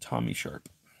email, Tommy Sharp?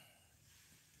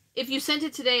 If you sent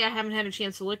it today, I haven't had a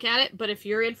chance to look at it, but if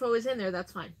your info is in there,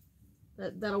 that's fine.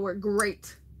 That'll work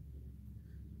great.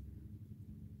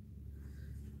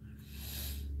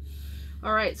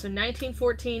 All right, so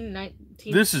 1914,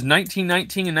 19... This is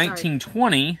 1919 and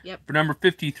 1920 Yep. for number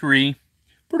 53.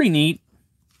 Pretty neat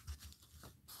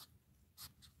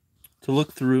to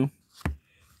look through.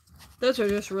 Those are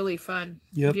just really fun.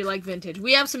 Yep. If you like vintage.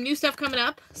 We have some new stuff coming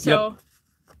up, so...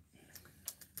 Yep.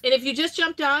 And if you just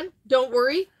jumped on, don't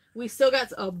worry. We still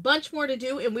got a bunch more to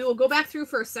do, and we will go back through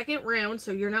for a second round,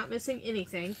 so you're not missing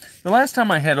anything. The last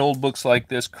time I had old books like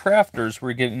this, crafters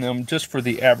were getting them just for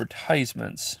the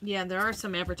advertisements. Yeah, there are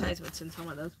some advertisements in some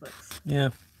of those books.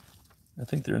 Yeah. I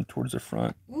think they're in towards the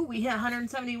front. Ooh, we hit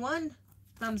 171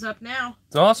 thumbs up now.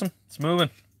 It's awesome. It's moving.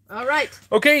 All right.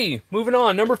 Okay, moving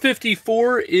on. Number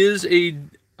 54 is a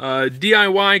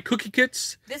DIY cookie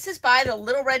kits. This is by the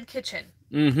Little Red Kitchen.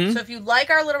 Mm-hmm. So if you like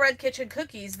our Little Red Kitchen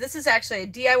cookies, this is actually a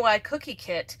DIY cookie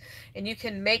kit, and you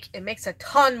can make, it makes a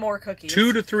ton more cookies.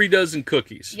 2 to 3 dozen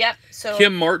cookies. Yep. So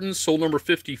Kim Martin sold number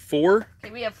 54.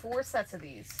 Okay, we have 4 sets of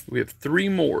these. We have 3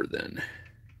 more then.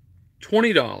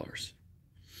 $20.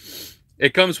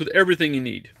 It comes with everything you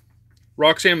need.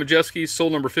 Roxanne Majeski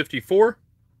sold number 54.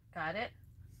 Got it.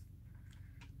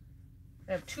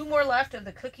 We have 2 more left of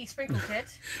the cookie sprinkle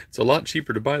kit. It's a lot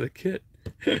cheaper to buy the kit.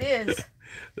 It is.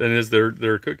 Than is their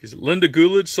cookies. Linda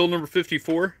Goulidge sold number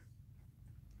 54.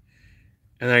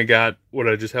 And I got, what,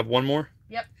 I just have one more?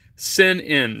 Yep. Sin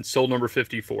In sold number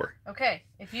 54. Okay.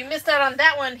 If you missed out on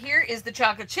that one, here is the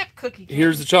chocolate chip cookie kit.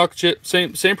 Here's the chocolate chip.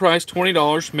 Same price,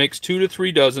 $20. Makes 2 to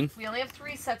 3 dozen. We only have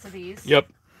 3 sets of these. Yep.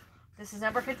 This is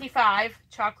number 55,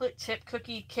 chocolate chip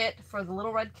cookie kit for the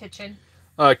Little Red Kitchen.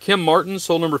 Kim Martin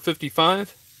sold number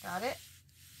 55. Got it.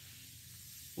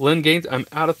 Lynn Gaines, I'm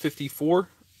out of 54.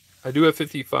 I do have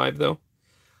 55, though.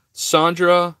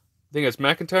 Sandra, I think that's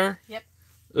McIntyre.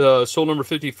 Yep. Sold number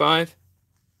 55.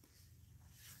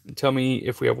 And tell me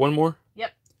if we have one more.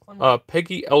 Yep. One more.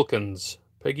 Peggy Elkins.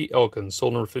 Peggy Elkins,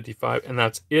 sold number 55. And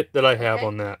that's it that I have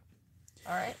on that.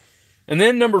 All right. And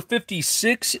then number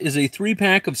 56 is a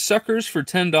 3-pack of suckers for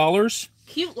 $10.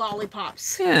 Cute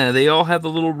lollipops. Yeah, they all have the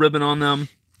little ribbon on them.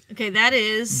 Okay, that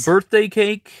is... Birthday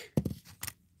cake.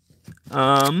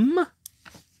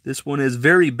 This one is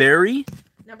Very Berry.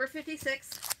 Number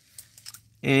 56.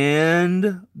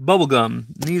 And bubblegum.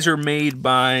 These are made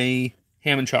by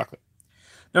Ham and Chocolate.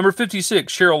 Number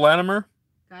 56, Cheryl Latimer.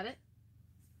 Got it.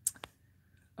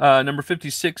 Number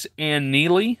 56, Ann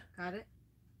Neely. Got it.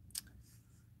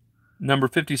 Number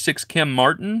 56, Kim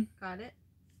Martin. Got it.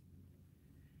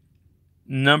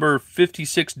 Number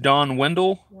 56, Dawn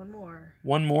Wendell. One more.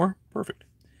 One more. Perfect.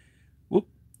 Whoop.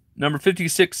 Number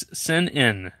 56, send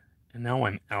in. And now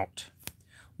I'm out.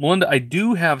 Melinda, I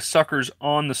do have suckers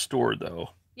on the store, though.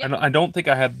 Yep. I don't think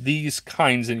I have these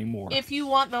kinds anymore. If you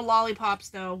want the lollipops,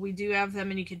 though, we do have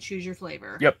them, and you can choose your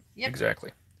flavor. Yep.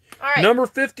 Exactly. All right. Number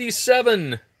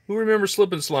 57. Who remembers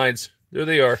slip and slides? There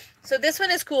they are. So this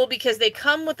one is cool because they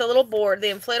come with the little board, the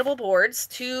inflatable boards,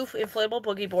 2 inflatable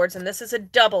boogie boards, and this is a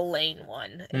double lane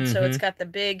one. And so it's got the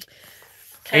big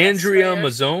Andrea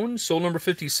Mazzone, sold number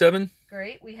 57.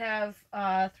 Great. We have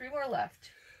 3 more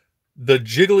left. The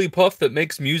Jigglypuff that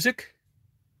makes music,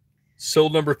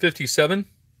 sold number 57.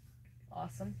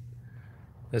 Awesome.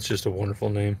 That's just a wonderful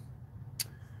name.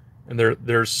 And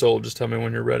they're sold. Just tell me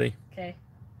when you're ready. Okay.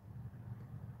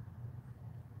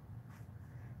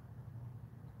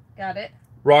 Got it.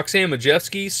 Roxanne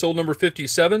Majewski, sold number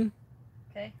 57.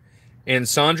 Okay. And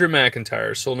Sandra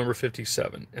McIntyre, sold number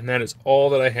 57. And that is all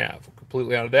that I have.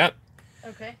 Completely out of that.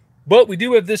 Okay. But we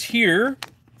do have this here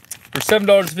for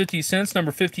 $7.50.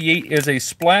 Number 58 is a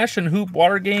splash and hoop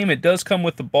water game. It does come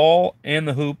with the ball and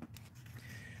the hoop.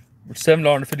 For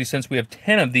 $7.50, we have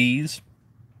 10 of these.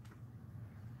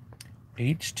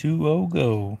 H2O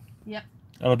Go. Yep.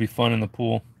 That'll be fun in the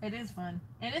pool. It is fun.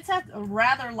 And it's at a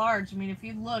rather large. I mean, if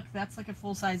you look, that's like a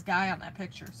full-size guy on that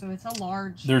picture. So it's a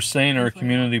large... They're saying our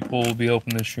community pool will be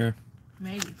open this year.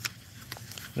 Maybe.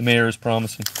 The mayor is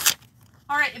promising.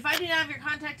 All right. If I do not have your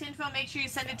contact info, make sure you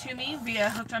send it to me via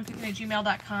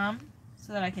hookedonpickin@gmail.com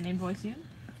so that I can invoice you.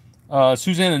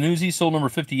 Susanna Newsy, sold number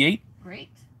 58. Great.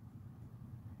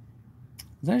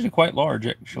 It's actually quite large,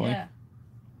 actually. Yeah.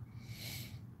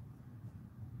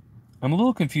 I'm a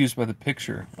little confused by the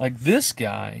picture. Like, this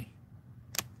guy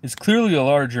is clearly a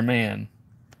larger man.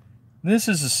 This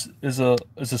is a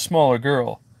smaller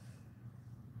girl.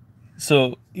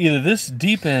 So either this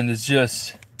deep end is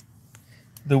just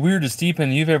the weirdest deep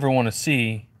end you've ever want to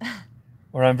see,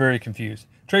 or I'm very confused.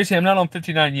 Tracy, I'm not on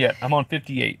 59 yet. I'm on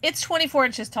 58. It's 24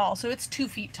 inches tall, so it's 2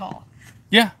 feet tall.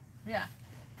 Yeah. Yeah.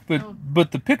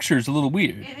 But the picture is a little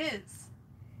weird. It is.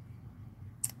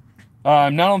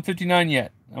 I'm not on 59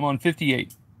 yet. I'm on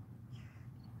 58.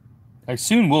 I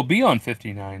soon will be on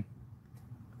 59,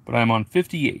 but I'm on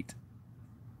 58.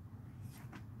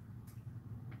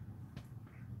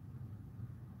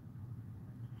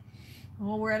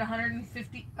 Well, we're at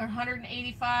 150 or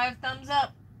 185 thumbs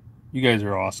up. You guys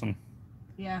are awesome.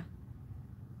 Yeah.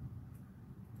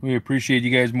 We appreciate you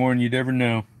guys more than you'd ever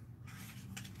know.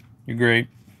 You're great.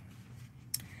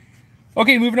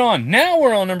 Okay, moving on. Now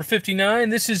we're on number 59.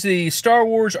 This is the Star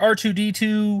Wars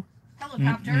R2-D2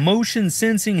 helicopter. Motion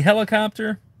sensing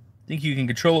helicopter. I think you can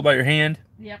control it by your hand.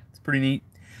 Yep. It's pretty neat.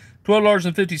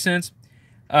 $12.50.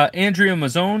 Andrea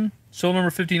Mazzone, sold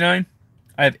number 59.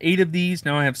 I have 8 of these.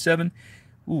 Now I have 7.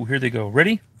 Ooh, here they go.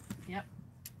 Ready?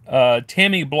 Yep.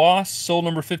 Tammy Bloss, sold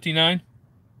number 59.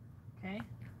 Okay.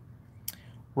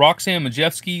 Roxanne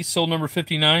Majewski, sold number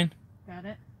 59. Got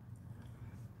it.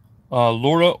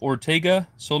 Laura Ortega,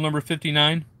 sold number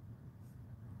 59.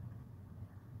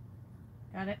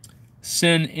 Got it.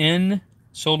 Sin In,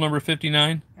 sold number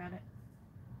 59. Got it.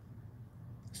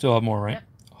 Still have more, right? Yep.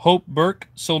 Hope Burke,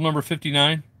 sold number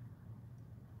 59.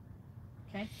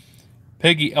 Okay.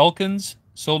 Peggy Elkins,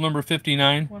 sold number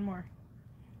 59. One more.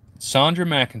 Sandra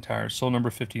McIntyre, sold number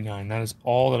 59. That is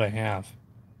all that I have.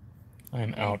 I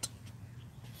am out.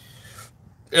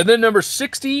 And then number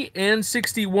 60 and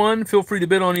 61. Feel free to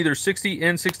bid on either 60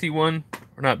 and 61.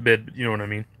 Or not bid, but you know what I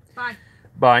mean.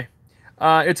 Buy.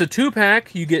 It's a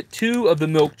 2-pack. You get 2 of the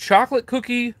milk chocolate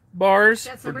cookie bars.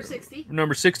 That's number 60.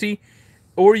 Number 60.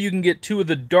 Or you can get 2 of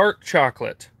the dark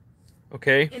chocolate.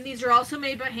 Okay? And these are also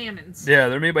made by Hammonds. Yeah,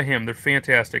 they're made by Hammond. They're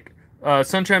fantastic.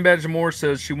 Sunshine Badger Moore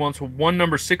says she wants 1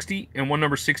 number 60 and 1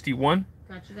 number 61.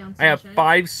 Gotcha down, I have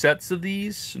 5 sets of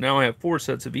these. So now I have 4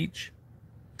 sets of each.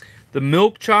 The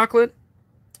milk chocolate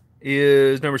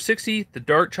is number 60. The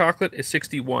dark chocolate is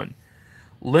 61.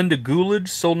 Linda Goulage,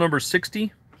 sold number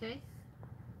 60. Okay.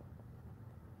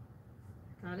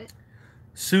 Got it.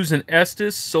 Susan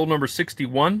Estes, sold number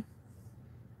 61.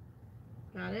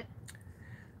 Got it.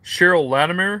 Cheryl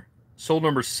Latimer, sold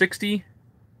number 60.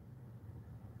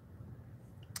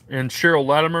 And Cheryl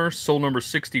Latimer, sold number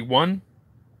 61.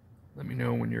 Let me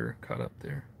know when you're caught up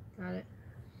there. Got it.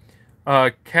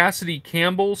 Cassidy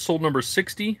Campbell, sold number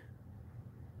 60.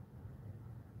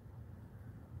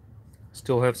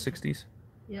 Still have 60s.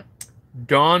 Yep.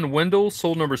 Dawn Wendell,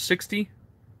 sold number 60.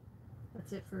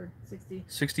 That's it for 60.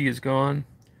 60 is gone.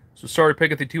 So sorry,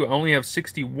 Peggy 2. I only have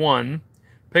 61.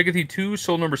 Peggy 2,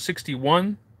 sold number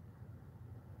 61.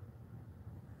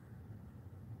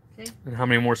 Okay. And how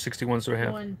many more 61s do I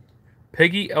have? 1.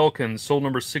 Peggy Elkins, sold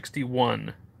number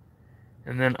 61.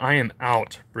 And then I am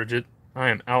out, Bridget. I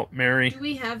am out, Mary. Do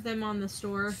we have them on the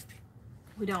store?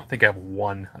 We don't. I think I have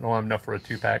one. I don't have enough for a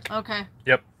 2-pack. Okay.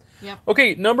 Yep. Yep.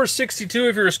 Okay, number 62,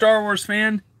 if you're a Star Wars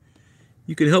fan,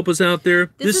 you can help us out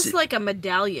there. This is like a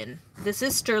medallion. This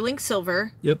is sterling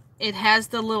silver. Yep. It has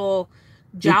the little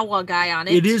Jawa guy on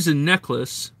it. It is a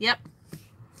necklace. Yep.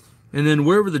 And then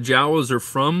wherever the Jawas are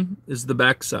from is the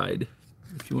backside.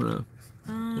 If you want to.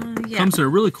 Yeah. Comes in a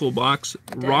really cool box.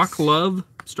 Rock Love,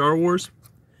 Star Wars.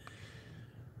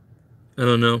 I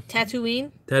don't know.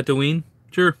 Tatooine? Tatooine?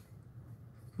 Sure.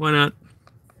 Why not?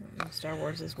 Star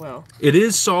Wars as well. It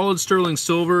is solid sterling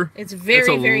silver. It's very,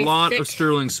 very very thick. It's a lot thick. of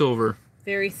sterling silver.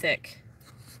 Very thick.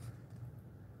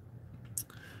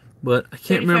 But I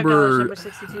can't remember. Number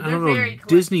 62. I don't know.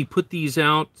 Disney put these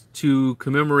out to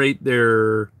commemorate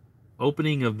their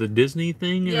opening of the Disney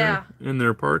thing in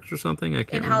their parks or something. I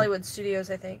can't remember. Hollywood Studios,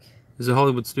 I think. Is it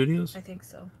Hollywood Studios? I think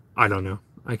so. I don't know.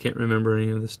 I can't remember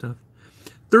any of this stuff.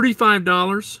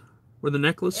 $35 for the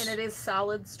necklace. And it is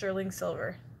solid sterling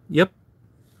silver. Yep.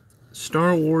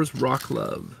 Star Wars Rock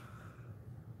Love.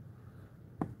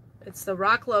 It's the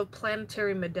Rock Love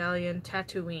Planetary Medallion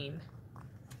Tatooine.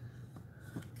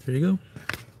 There you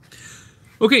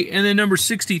go. Okay, and then number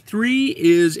 63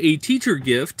 is a teacher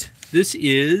gift. This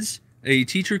is a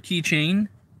teacher keychain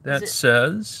that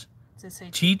says,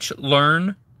 Teach,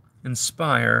 Learn,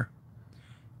 Inspire.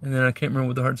 And then I can't remember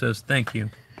what the heart says. Thank you.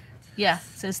 Yeah,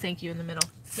 it says thank you in the middle.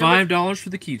 $5 for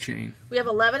the keychain. We have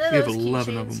 11 of those. We have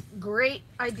 11 of them. Great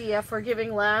idea for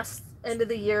giving last end of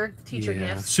the year teacher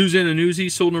gifts. Susanna Newsy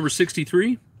sold number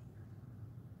 63.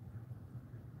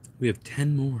 We have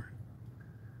 10 more.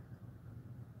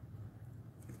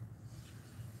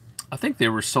 I think they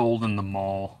were sold in the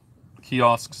mall.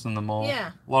 Kiosks in the mall.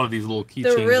 Yeah. A lot of these little keychains.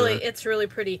 They're really, it's really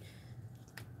pretty.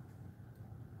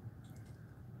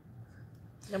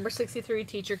 Number 63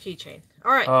 teacher keychain.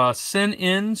 All right. Send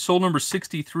in sold number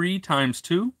 63 times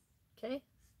 2. Okay.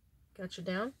 Got you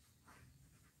down.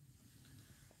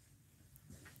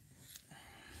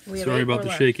 Sorry about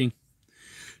the shaking.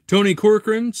 Tony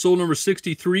Corcoran sold number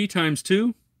 63 times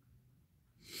 2.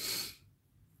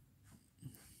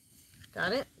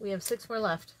 Got it. We have 6 more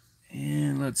left.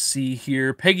 And let's see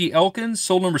here. Peggy Elkins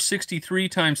sold number 63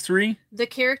 times 3. The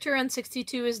character on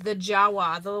 62 is the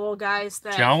Jawa, the little guys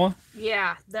that... Jawa?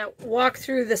 Yeah, that walk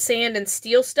through the sand and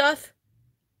steal stuff.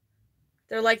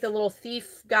 They're like the little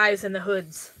thief guys in the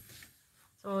hoods.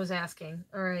 That's what I was asking.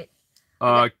 All right.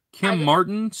 Kim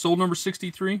Martin sold number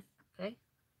 63. Okay.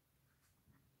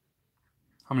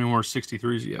 How many more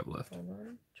 63s do you have left? Hold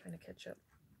on. Trying to catch up.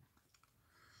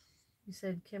 You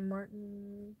said Kim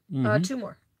Martin. 2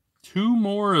 more. 2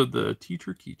 more of the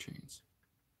teacher keychains.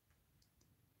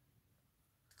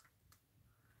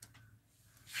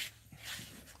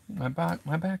 My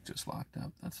back just locked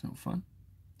up. That's no fun.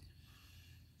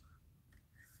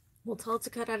 We'll tell it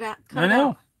to cut it out. I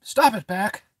know. Stop it,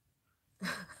 back.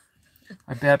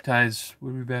 I baptized. What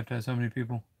did we baptize? How many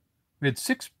people? We had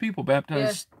 6 people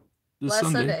baptized this last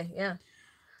Sunday. Sunday. Yeah.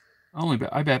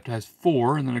 I baptized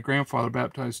 4, and then a grandfather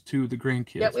baptized 2 of the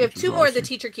grandkids. Yeah, we have 2 more of the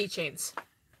teacher keychains.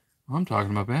 I'm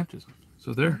talking about baptism.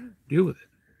 So there, deal with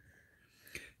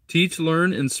it. Teach,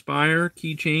 Learn, Inspire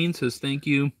keychain says thank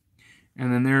you.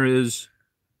 And then there is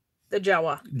the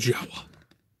Jawa. Jawa.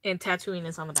 And Tatooine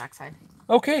is on the backside.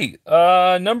 Okay,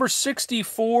 number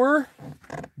 64.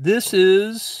 This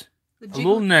is a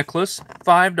little necklace.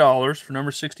 $5 for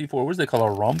number 64. What do they call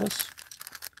a rhombus?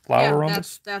 Flower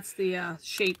rhombus? That's the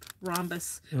shape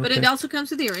rhombus. Okay. But it also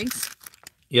comes with earrings.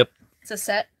 Yep. It's a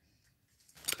set.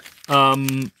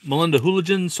 Melinda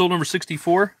Hooligan sold number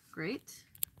 64. Great.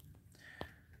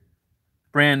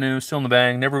 Brand new, still in the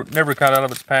bag. Never got out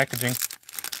of its packaging.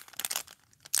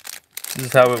 This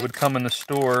is how it would come in the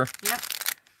store. Yep.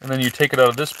 And then you take it out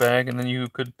of this bag, and then you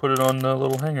could put it on the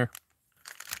little hanger.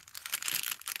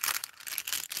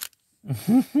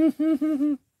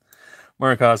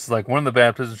 Marcos is like, one of the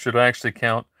baptisms should actually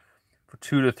count for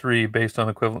 2 to 3 based on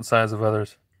equivalent size of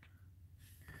others.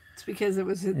 It's because it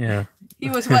was... Yeah. He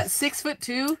was, what,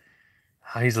 6'2"?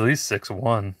 He's at least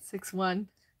 6'1". 6'1".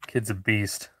 Kid's a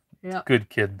beast. Yeah. Good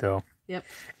kid, though. Yep.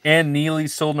 And Neely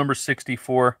sold number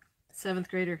 64. 7th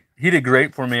grader. He did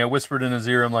great for me. I whispered in his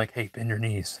ear, I'm like, hey, bend your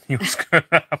knees. He was good.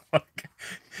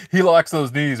 He locks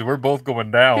those knees. We're both going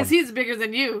down. Because he's bigger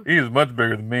than you. He is much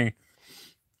bigger than me.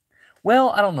 Well,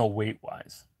 I don't know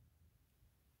weight-wise.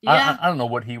 Yeah. I don't know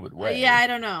what he would weigh. Yeah, I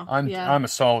don't know. I'm a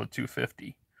solid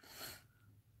 250.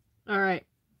 All right.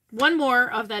 One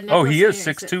more of that necklace. Oh, he is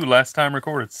 6'2", last time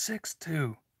recorded.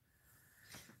 6'2".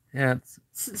 Yeah.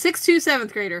 6'2",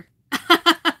 7th grader.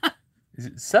 Is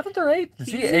it 7th or 8th? Is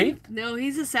he 8th? No,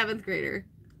 he's a 7th grader.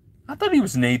 I thought he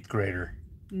was an 8th grader.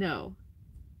 No.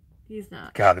 He's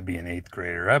not. Gotta be an 8th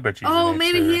grader. I bet you he's an 8th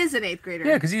maybe grader. he is an 8th grader.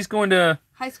 Yeah, because he's going to...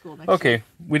 high school next year. Okay,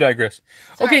 we digress.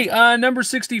 Sorry. Okay, number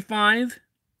 65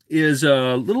 is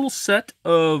a little set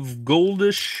of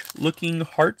goldish-looking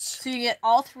hearts. So you get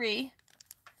all 3.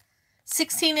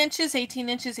 16 inches, 18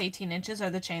 inches, 18 inches are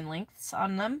the chain lengths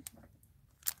on them.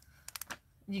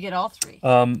 You get all 3.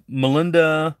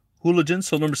 Melinda Hooligan,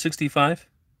 sold number 65.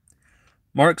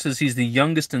 Mark says he's the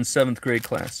youngest in 7th grade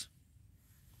class.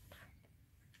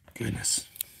 Goodness.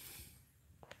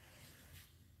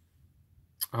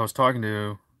 I was talking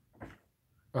to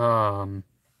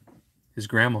his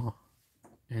grandma,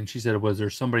 and she said, was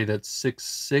there somebody that's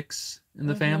 6'6" in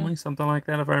the family? Something like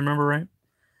that, if I remember right.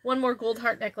 One more gold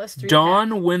heart necklace. 3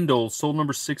 Dawn Wendell, sold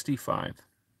number 65.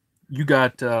 You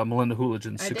got Melinda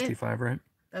Hooligan, 65, right?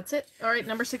 That's it. All right,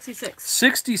 number 66.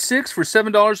 66 for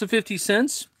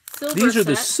 $7.50. These are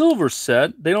the silver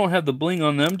set. They don't have the bling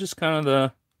on them, just kind of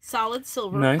the solid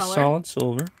silver nice color. solid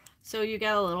silver. So you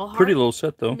got a little heart. Pretty little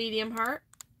set, though. Medium heart,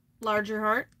 larger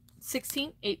heart,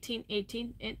 16, 18,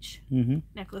 18-inch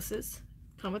necklaces.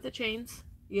 Come with the chains.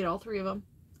 You get all 3 of them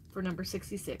for number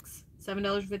 66.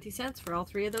 $7.50 for all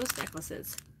 3 of those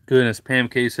necklaces. Goodness, Pam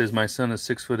K says my son is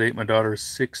 6'8", my daughter is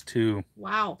 6'2".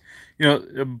 Wow. You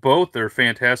know, both are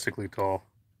fantastically tall.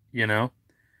 You know,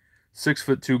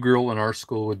 6'2" girl in our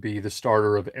school would be the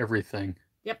starter of everything.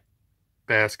 Yep.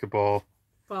 Basketball,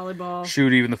 volleyball.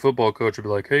 Shoot, even the football coach would be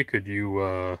like, "Hey, could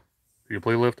you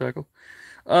play left tackle?"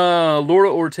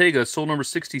 Laura Ortega, sold number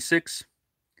 66.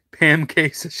 Pam K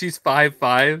says she's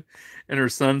 5'5", and her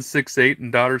son's 6'8",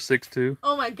 and daughter 6'2".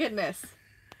 Oh my goodness.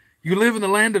 You live in the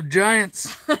land of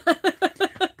giants.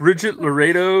 Bridget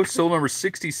Laredo, sold number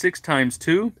 66 times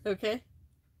 2. Okay.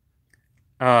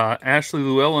 Ashley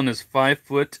Llewellyn is 5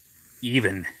 foot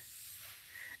even.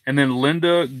 And then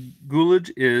Linda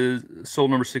Goulage is sold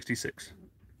number 66.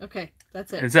 Okay,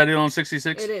 that's it. Is that it on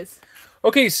 66? It is.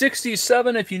 Okay,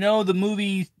 67, if you know the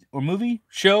movie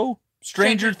show,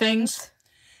 Stranger Things.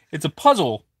 It's a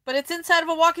puzzle. But it's inside of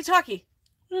a walkie-talkie.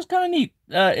 It's kind of neat.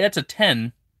 It's a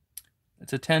 10.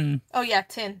 It's a 10. Oh, yeah,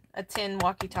 tin. A tin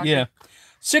walkie-talkie. Yeah.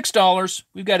 $6.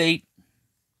 We've got 8.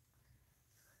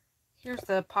 Here's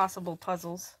the possible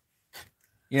puzzles.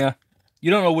 Yeah. You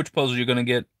don't know which puzzle you're going to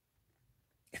get.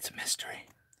 It's a mystery.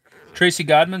 Tracy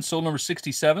Godman, sold number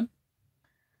 67.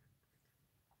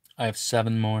 I have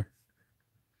 7 more.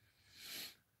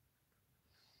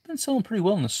 Been selling pretty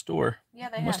well in the store. Yeah,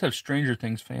 they must have Stranger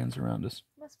Things fans around us.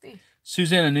 Must be.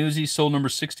 Susanna Newsy, sold number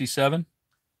 67.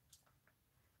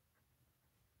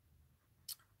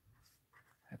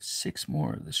 I have 6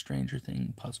 more of the Stranger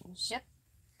Thing puzzles. Yep.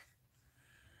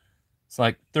 It's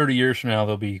like 30 years from now,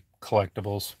 they'll be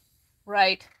collectibles.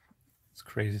 Right. It's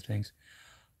crazy things.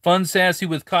 Fun Sassy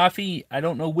with Coffee. I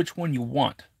don't know which one you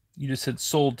want. You just said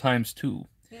sold times 2.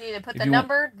 You need to put the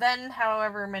number, then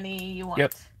however many you want.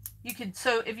 Yep. You could,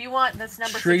 so if you want this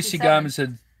number Tracy 67, Godman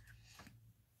said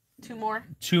 2 more.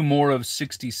 2 more of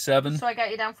 67. So I got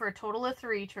you down for a total of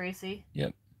 3, Tracy.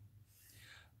 Yep.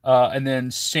 And then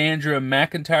Sandra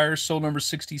McIntyre, sold number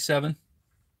 67.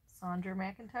 Sandra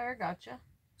McIntyre, gotcha.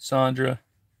 Sandra.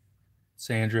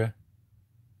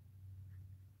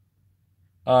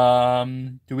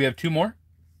 Do we have 2 more?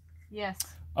 Yes.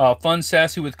 Fun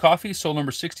Sassy with Coffee, sold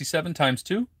number 67 times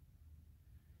 2.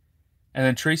 And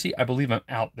then Tracy, I believe I'm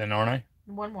out then, aren't I?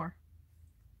 1 more.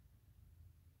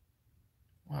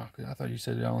 Wow, I thought you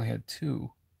said it only had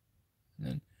 2. And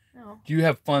then, no. Do you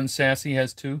have Fun Sassy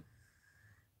has 2?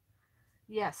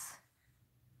 Yes.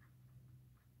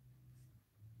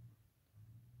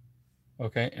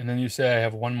 Okay, and then you say I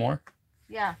have 1 more?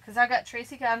 Yeah, because I got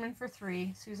Tracy Godman for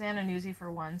 3, Susanna Newsy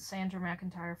for 1, Sandra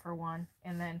McIntyre for 1,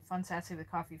 and then Fun Sassy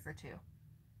with Coffee for 2.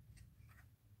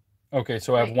 Okay,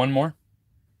 so I have 1 more?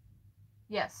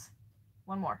 Yes.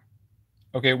 1 more.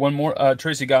 Okay, 1 more.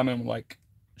 Tracy Godman would like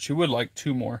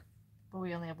 2 more. But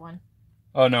we only have 1.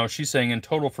 Oh, no, she's saying in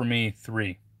total for me,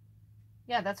 3.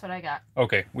 Yeah, that's what I got.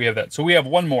 Okay, we have that. So we have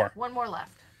 1 more. 1 more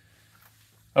left.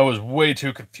 That was way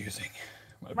too confusing.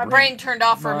 My brain turned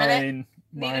off for a minute.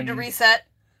 Needed to reset.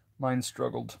 Mine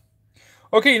struggled.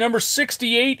 Okay, number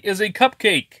 68 is a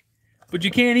cupcake. But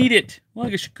you can't eat it. Well,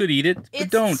 I guess you could eat it, but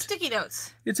don't. It's sticky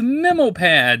notes. It's a memo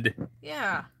pad.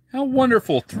 Yeah. How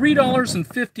wonderful.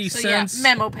 $3.50. So yeah,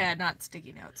 memo pad, not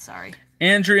sticky notes. Sorry.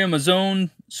 Andrea Mazzone,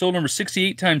 sold number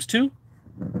 68 times 2.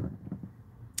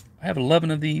 I have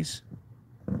 11 of these.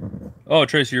 Oh,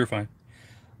 Tracy, you're fine.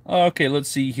 Okay, let's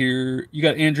see here. You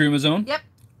got Andrea Mazzone? Yep.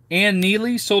 Ann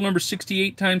Neely, sold number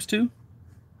 68 times 2.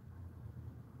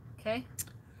 Okay.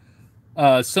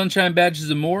 Sunshine Badges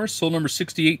and More, sold number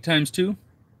 68 times 2.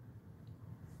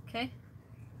 Okay.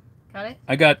 Got it?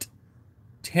 I got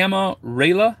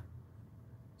Tamarela,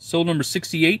 sold number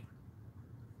 68.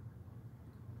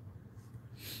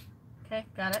 Okay,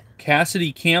 got it.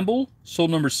 Cassidy Campbell,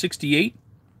 sold number 68.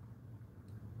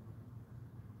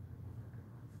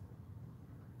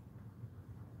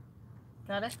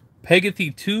 Got it.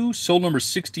 Pegathy 2, sold number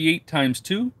 68 times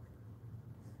 2.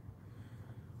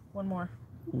 One more.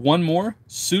 One more.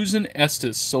 Susan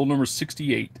Estes, sold number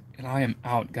 68. And I am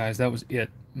out, guys. That was it.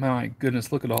 My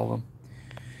goodness, look at all of them.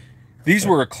 These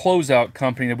were a closeout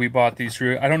company that we bought these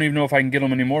through. I don't even know if I can get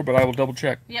them anymore, but I will double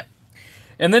check. Yep.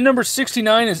 And then number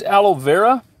 69 is aloe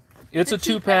vera. It's a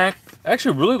 2-pack.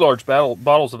 Actually, really large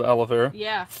bottles of aloe vera.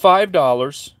 Yeah.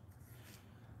 $5.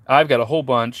 I've got a whole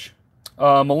bunch.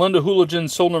 Melinda Hooligan,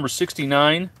 sold number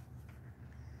 69.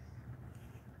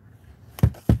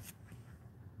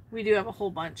 We do have a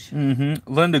whole bunch.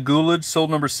 Linda Goulage,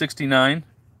 sold number 69.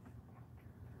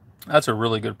 That's a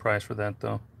really good price for that,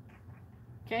 though.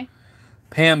 Okay.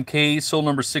 Pam K, sold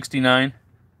number 69.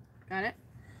 Got it.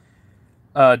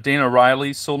 Dana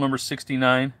Riley, sold number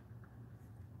 69.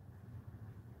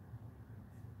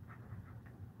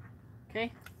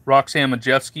 Okay. Roxanne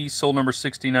Majewski, sold number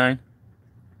 69.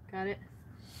 Got it.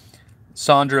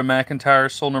 Sandra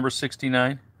McIntyre, sold number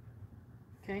 69.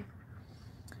 Okay.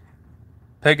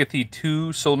 Pegathy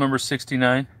 2, sold number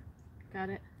 69. Got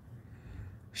it.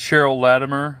 Cheryl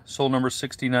Latimer, sold number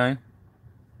 69.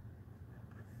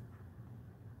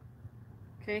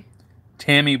 Okay.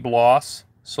 Tammy Bloss,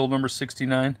 sold number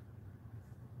 69.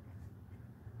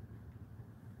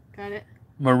 Got it.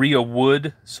 Maria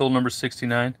Wood, sold number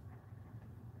 69.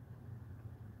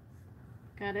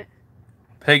 Got it.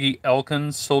 Peggy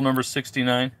Elkins, sold number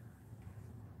 69.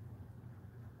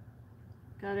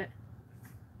 Got it.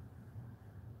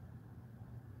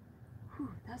 Whew,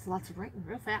 that's lots of writing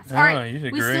real fast. Oh, All right, you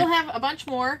did we great. still have a bunch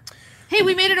more. Hey,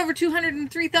 we made it over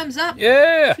 203 thumbs up.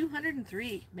 Yeah.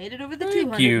 203. Made it over the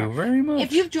Thank 200 you mark. very much.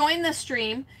 If you've joined the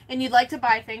stream and you'd like to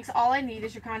buy things, all I need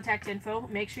is your contact info.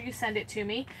 Make sure you send it to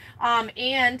me.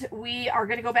 And we are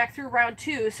going to go back through round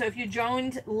 2. So if you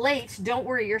joined late, don't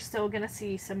worry. You're still going to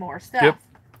see some more stuff. Yep.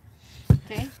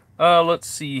 Okay. Let's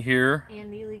see here. Ann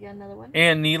Neely got another one.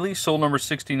 Ann Neely, sold number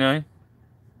 69.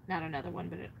 Not another one,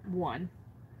 but one.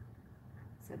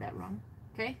 Said that wrong.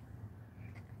 Okay.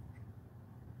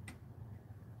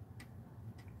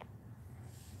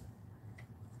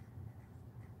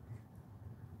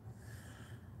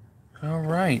 All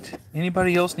right.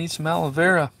 Anybody else need some aloe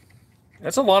vera?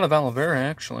 That's a lot of aloe vera,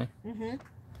 actually.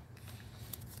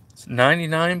 It's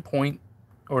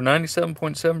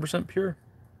 97.7% pure.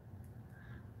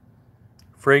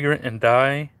 Fragrant and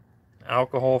dye,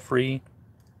 alcohol free.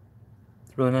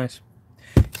 It's really nice.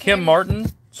 Kim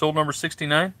Martin, sold number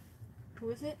 69.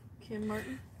 Who is it? Kim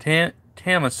Martin?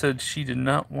 Tama said she did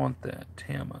not want that.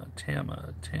 Tama.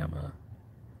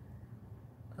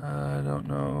 I don't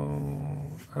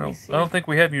know. I don't think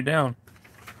we have you down.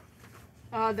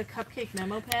 The cupcake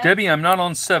memo pad. Debbie, I'm not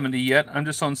on 70 yet. I'm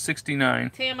just on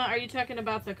 69. Tama, are you talking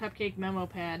about the cupcake memo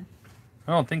pad?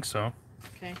 I don't think so.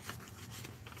 Okay.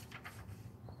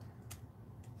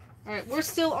 All right, we're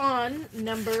still on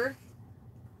number.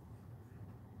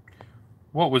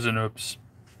 What was an oops?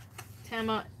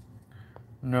 Tama.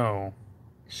 No.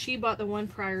 She bought the one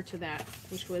prior to that,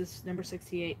 which was number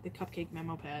 68, the cupcake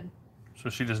memo pad. So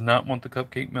she does not want the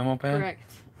cupcake memo pad? Correct.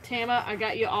 Tama, I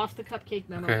got you off the cupcake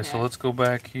memo pad. Okay, so let's go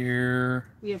back here.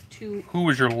 We have 2. Who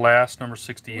was your last number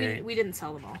 68? We didn't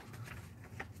sell them all.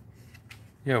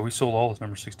 Yeah, we sold all this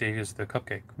number 68 is the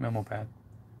cupcake memo pad.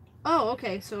 Oh,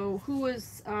 okay. So who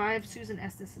was... I have Susan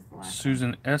Estes as the last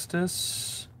Susan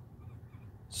Estes.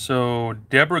 So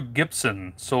Deborah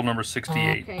Gibson, sold number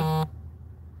 68. Okay.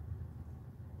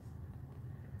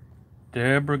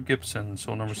 Deborah Gibson,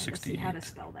 sold number See 68. how to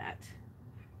spell that.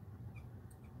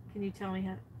 Can you tell me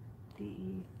how?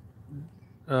 D-E...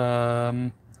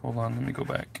 Hold on, let me go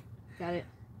back. Got it.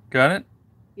 Got it?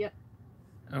 Yep.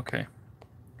 Okay.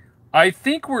 I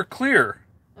think we're clear.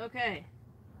 Okay.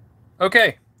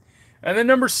 Okay. And then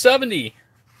number 70.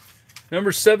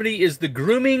 Number 70 is the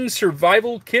Grooming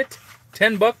Survival Kit.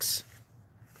 $10.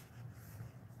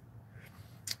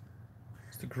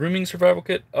 It's the Grooming Survival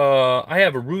Kit. I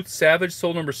have a Ruth Savage,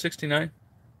 sold number 69.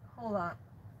 Hold on.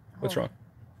 What's wrong?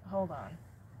 Hold on.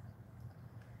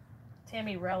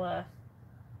 Tammy Rella.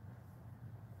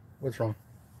 What's wrong?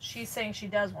 She's saying she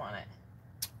does want it.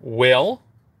 Well,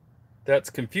 that's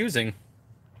confusing.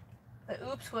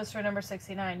 The oops was for number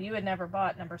 69. You had never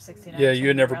bought number 69. Yeah, you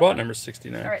had never bought Rella. number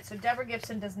 69. All right, so Deborah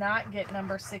Gibson does not get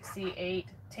number 68.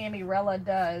 Tammy Rella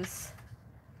does.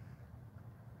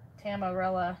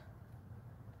 Tamarella.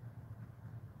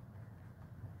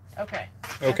 Okay.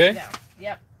 Okay.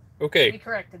 Yep. Okay. We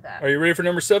corrected that. Are you ready for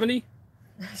number 70?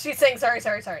 She's saying sorry.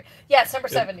 Yes, number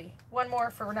Yep. 70. One more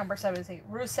for number 70.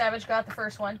 Ruth Savage got the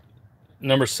first one.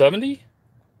 Number 70?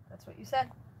 That's what you said.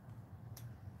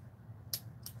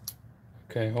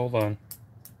 Okay, hold on.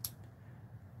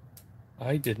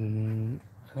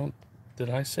 Did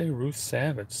I say Ruth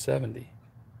Savage 70?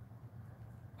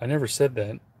 I never said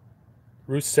that.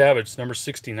 Ruth Savage, number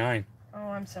 69. Oh,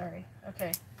 I'm sorry.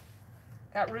 Okay.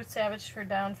 Got Ruth Savage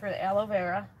down for the aloe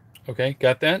vera. Okay,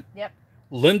 got that? Yep.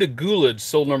 Linda Goolage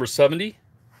sold number 70.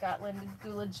 Got Linda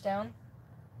Goolage down.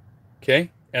 Okay,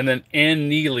 and then Ann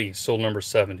Neely sold number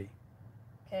 70.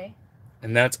 Okay.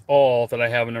 And that's all that I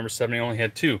have in number 70. I only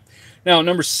had 2. Now,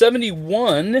 number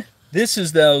 71, this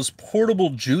is those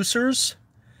portable juicers.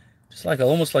 Just like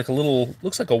almost like a little,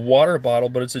 looks like a water bottle,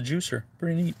 but it's a juicer.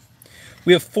 Pretty neat.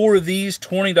 We have 4 of these,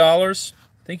 $20.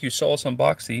 I think you saw us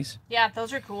unbox these. Yeah,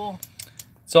 those are cool.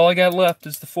 That's all I got left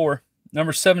is the 4.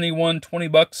 Number 71,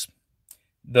 $20.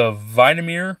 The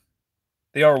Vitamir,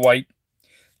 they are white.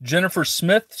 Jennifer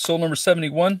Smith sold number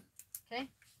 71. Okay.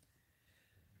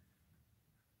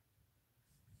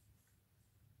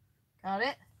 Got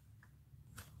it.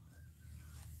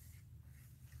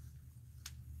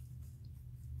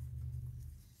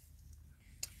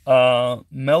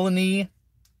 Melanie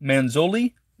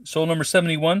Manzoli sold number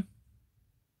 71.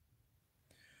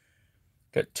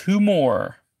 Got 2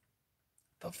 more.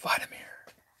 The Vitamir.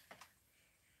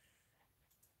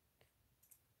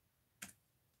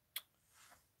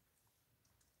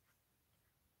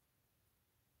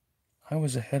 I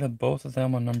was ahead of both of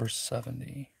them on number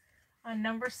 70. On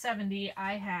number 70,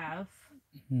 I have...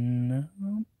 No.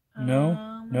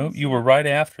 You were right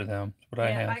after them. That's what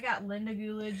I have. I got Linda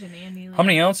Goolage and Ann Neely. How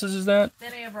many ounces is that?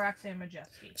 Then I have Roxanne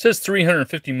Majeski. It says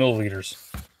 350 milliliters.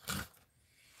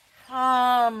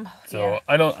 So yeah.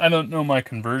 I don't know my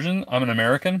conversion. I'm an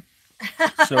American,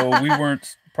 so we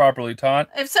weren't properly taught.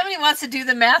 If somebody wants to do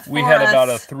the math for us, we had about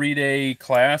a 3-day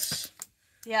class.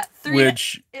 Yeah,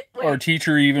 our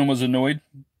teacher even was annoyed.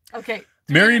 Okay.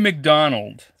 Mary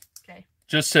McDonald. Okay.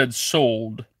 Just said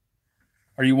sold.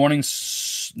 Are you wanting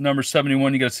number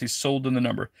 71? You got to see sold in the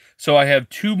number. So I have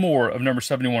 2 more of number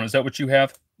 71. Is that what you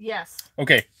have? Yes.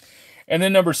 Okay. And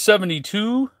then number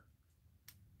 72.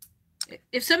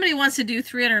 If somebody wants to do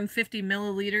 350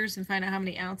 milliliters and find out how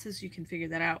many ounces, you can figure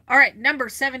that out. All right. Number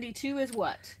 72 is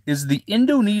what? Is the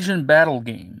Indonesian battle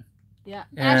game. Yeah.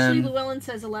 Ashley Llewellyn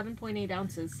says 11.8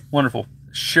 ounces. Wonderful.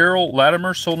 Cheryl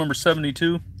Latimer sold number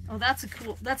 72. Oh, that's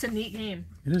a neat game.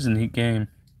 It is a neat game.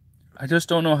 I just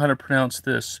don't know how to pronounce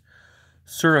this.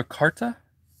 Surakarta?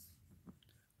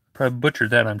 Probably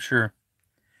butchered that, I'm sure.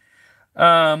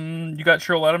 You got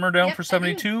Cheryl Latimer down for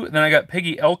 72. And then I got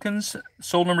Peggy Elkins,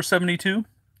 sold number 72.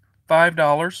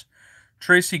 $5.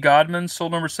 Tracy Godman,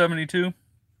 sold number 72.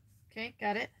 Okay,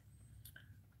 got it.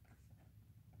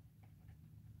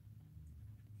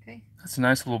 Okay. That's a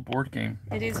nice little board game.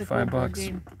 It is a cool board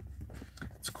game.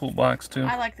 It's a cool box, too.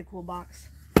 I like the cool box.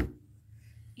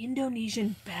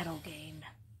 Indonesian battle game.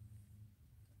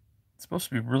 It's supposed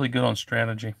to be really good on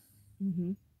strategy.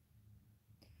 Mm-hmm.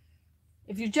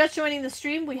 If you're just joining the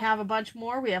stream, we have a bunch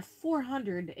more. We have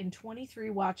 423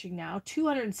 watching now.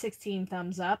 216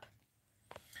 thumbs up.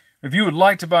 If you would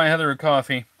like to buy Heather a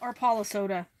coffee. Or Paula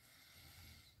soda.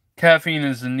 Caffeine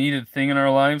is a needed thing in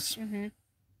our lives. Mm-hmm.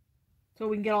 So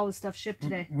we can get all this stuff shipped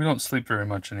today. We don't sleep very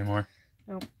much anymore.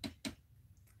 Nope.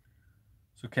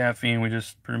 So caffeine, we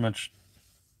just pretty much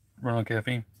run on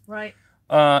caffeine. Right.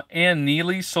 Ann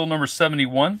Neely, sold number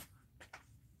 71.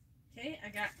 Okay,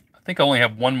 I think I only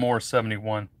have 1 more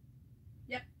 71.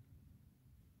 Yep.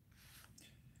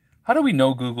 How do we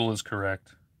know Google is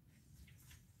correct?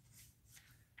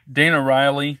 Dana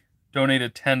Riley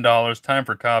donated $10. Time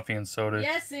for coffee and soda.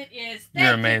 Yes, it is.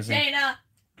 You're amazing. Thank you, Dana.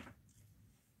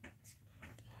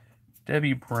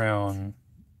 Debbie Brown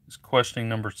is questioning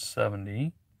number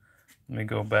 70. Let me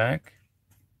go back.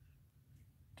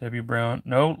 Debbie Brown.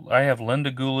 No, I have Linda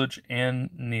Goolage and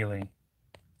Neely.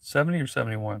 70 or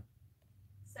 71?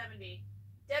 70.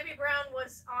 Debbie Brown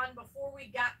was on before we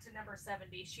got to number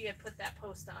 70. She had put that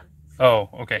post on. Oh,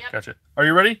 okay. Yep. Gotcha. Are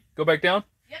you ready? Go back down?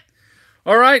 Yep.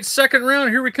 All right, second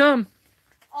round. Here we come.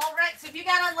 All right, so if you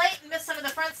got on late and missed some of the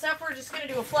front stuff, we're just going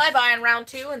to do a flyby on round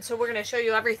 2, and so we're going to show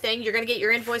you everything. You're going to get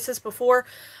your invoices before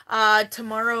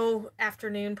tomorrow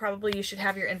afternoon. Probably you should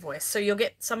have your invoice. So you'll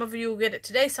get, some of you will get it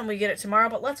today, some will get it tomorrow,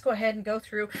 but let's go ahead and go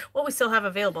through what we still have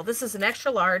available. This is an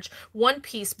extra large,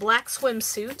 1-piece black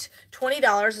swimsuit.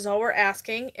 $20 is all we're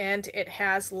asking, and it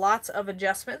has lots of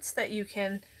adjustments that you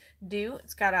can do.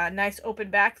 It's got a nice open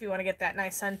back if you want to get that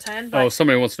nice suntan. But, oh,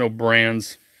 somebody wants to know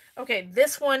brands. Okay,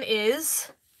 this one is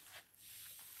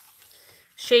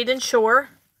Shade and Shore,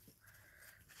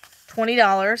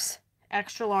 $20,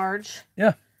 extra large.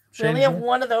 Yeah. We only have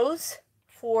one of those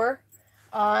for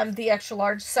the extra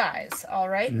large size. All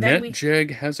right.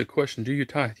 NetJeg has a question. Do you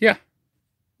tithe? Yeah.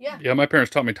 Yeah. Yeah, my parents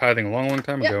taught me tithing a long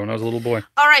time ago when I was a little boy.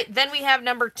 All right. Then we have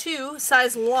number 2,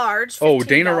 size large. $15. Oh,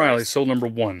 Dana Riley sold number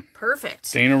 1.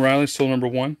 Perfect. Dana Riley sold number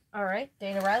 1. All right.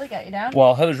 Dana Riley got you down.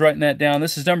 While Heather's writing that down,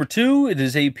 this is number 2. It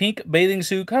is a pink bathing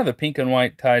suit, kind of a pink and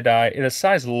white tie-dye. It is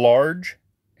size large,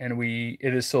 and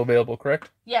it is still available, correct?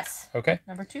 Yes. Okay.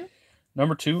 Number 2.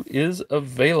 Number 2 is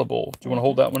available. Do you want to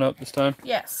hold that one up this time?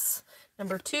 Yes.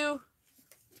 Number 2,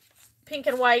 pink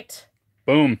and white.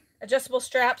 Boom. Adjustable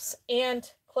straps and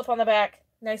clip on the back.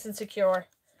 Nice and secure.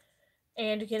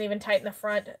 And you can even tighten the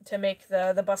front to make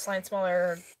the bust line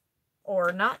smaller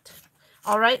or not.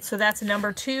 All right, so that's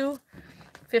number 2,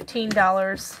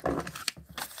 $15.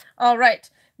 All right,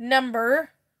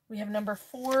 we have number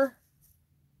 4.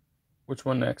 Which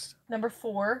one next? Number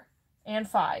 4 and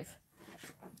 5.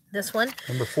 This one.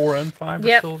 Number 4 and 5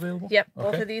 are still available? Yep,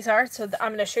 both of these are. So I'm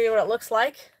going to show you what it looks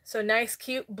like. So nice,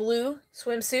 cute blue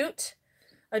swimsuit,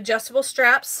 adjustable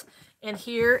straps. And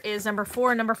here is number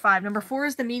 4 and number 5. Number 4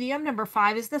 is the medium. Number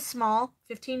 5 is the small.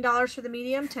 $15 for the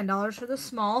medium, $10 for the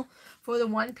small. For the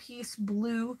one-piece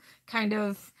blue kind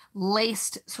of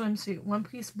laced swimsuit.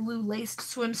 One-piece blue laced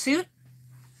swimsuit.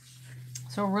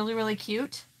 So really, really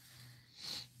cute.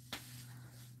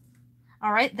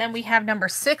 All right, then we have number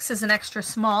 6 is an extra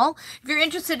small. If you're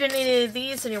interested in any of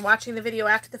these and you're watching the video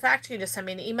after the fact, you can just send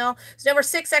me an email. So number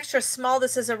 6, extra small.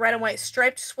 This is a red and white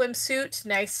striped swimsuit.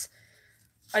 Nice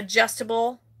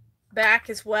adjustable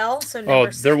back as well. So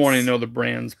number 6. They're wanting to know the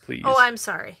brands, please. Oh, I'm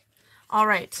sorry. All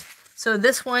right. So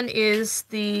this one is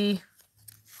the,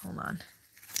 hold on.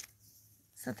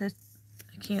 Is that the,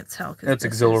 I can't tell. That's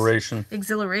Exhilaration.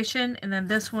 Exhilaration. And then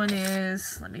this one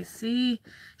is, let me see,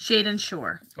 Shade and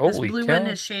Shore. Holy this blue cow. one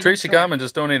is Shade Tracy and Shore. Gottman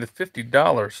just donated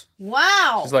 $50.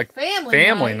 Wow. She's like,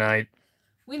 family night.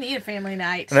 We need a family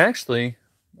night. And actually,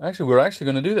 we're actually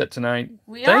going to do that tonight.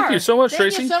 Thank you so much,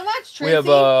 Tracy. Thank you so much, Tracy. We have,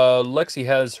 Lexi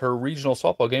has her regional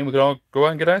softball game. We could all go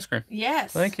out and get ice cream.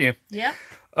 Yes. Thank you.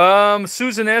 Yep.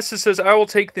 Susan S. says, I will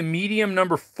take the medium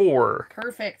number 4.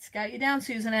 Perfect. Got you down,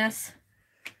 Susan S.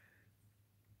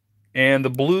 And the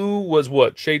blue was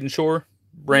what? Shade and Shore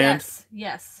brand? Yes.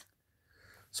 Yes.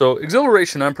 So,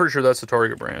 Exhilaration, I'm pretty sure that's the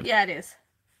Target brand. Yeah, it is.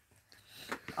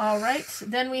 All right.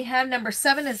 Then we have number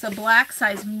 7 is the black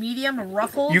size medium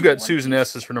ruffled. You got Susan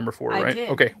S's for number 4, right? I did.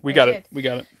 Okay, we got it. We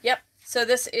got it. Yep. So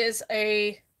this is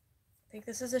I think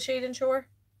this is a Shade and Shore.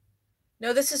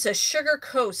 No, this is a Sugar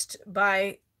Coast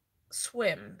by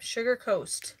Swim. Sugar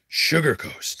Coast. Sugar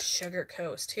Coast. Sugar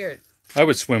Coast. Here. I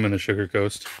would swim in the Sugar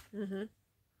Coast. Mm-hmm.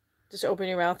 Just open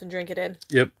your mouth and drink it in.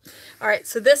 Yep. All right,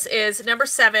 so this is number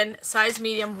 7, size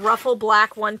medium, ruffle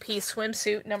black one-piece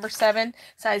swimsuit. Number 7,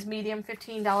 size medium,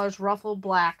 $15, ruffle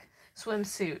black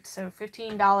swimsuit. So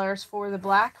 $15 for the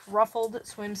black ruffled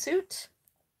swimsuit.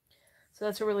 So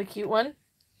that's a really cute one.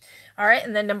 All right,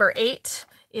 and then number 8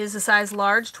 is a size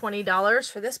large,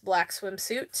 $20 for this black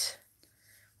swimsuit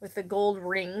with the gold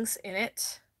rings in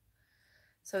it.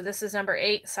 So this is number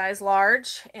 8, size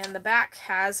large, and the back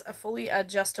has a fully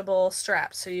adjustable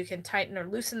strap, so you can tighten or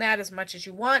loosen that as much as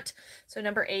you want. So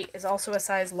number 8 is also a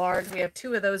size large. We have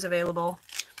 2 of those available.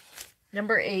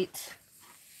 Number 8 is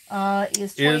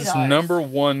 $20. Is number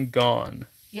 1 gone?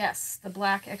 Yes, the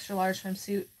black extra large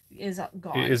swimsuit is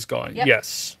gone. It is gone. Yep.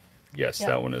 Yes. Yes,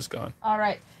 that one is gone. All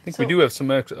right. I think we do have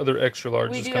some other extra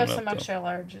larges coming up. We do have some extra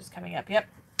larges coming up. Yep.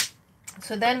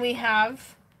 So then we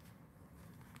have...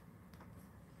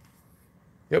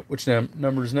 Yep, which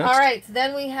number is next? All right,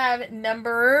 then we have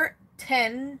number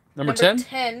 10. Number 10?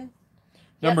 10.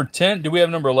 Number 10? Do we have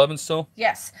number 11 still?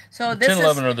 Yes. So this 10 and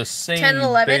 11 is are the same 10 and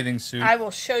 11. bathing suit. I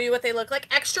will show you what they look like.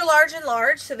 Extra large and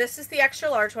large. So this is the extra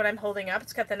large one I'm holding up.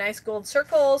 It's got the nice gold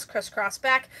circles, crisscross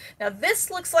back. Now this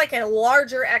looks like a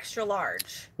larger extra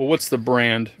large. Well, what's the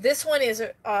brand? This one is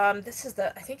I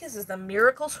think this is the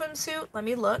Miracle swimsuit. Let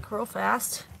me look real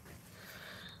fast.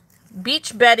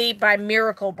 Beach Betty by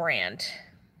Miracle brand.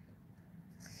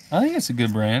 I think it's a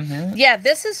good brand. Yeah. Yeah,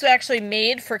 this is actually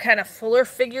made for kind of fuller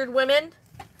figured women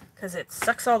because it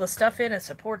sucks all the stuff in and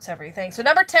supports everything. So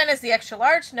number 10 is the extra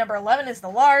large. Number 11 is the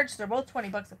large. They're both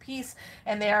 $20 a piece,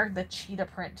 and they are the cheetah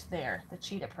print there, the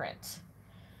cheetah print.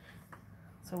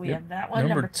 So we have that one,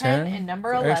 number 10 and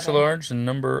number 11. Extra large and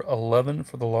number 11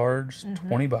 for the large,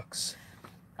 $20.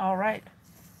 All right.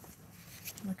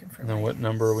 Looking for. And then what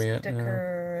number are we at now?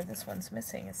 Sticker. This one's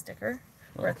missing a sticker.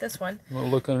 We're at this one. You want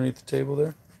to look underneath the table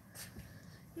there?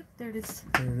 Yep, there it is.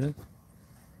 There it is.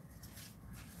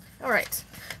 All right.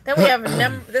 Then we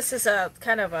have this is a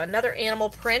kind of another animal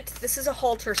print. This is a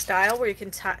halter style where you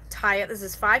can tie it. This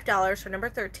is $5 for number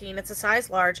 13. It's a size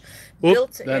large.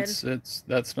 Built in.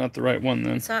 That's not the right one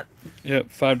then. It's not. Yep,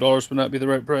 $5 would not be the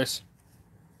right price.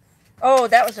 Oh,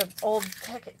 that was an old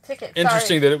ticket. Interesting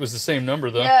Sorry. that it was the same number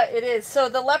though. Yeah, it is. So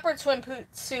the leopard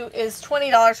swimsuit is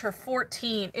 $20 for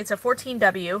 14. It's a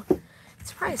 14W.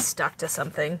 It's probably stuck to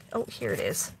something. Oh, here it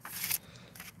is.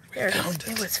 There it is.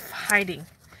 It was hiding.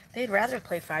 They'd rather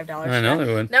play $5. I know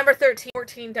they would. Number 13,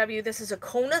 14W. This is a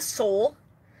Kona sole.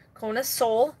 Kona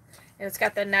sole. And it's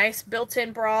got the nice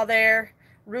built-in bra there.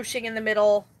 Ruching in the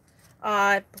middle.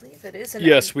 I believe it is.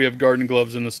 Yes, we have garden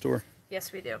gloves in the store.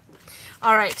 Yes, we do.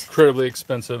 All right. Incredibly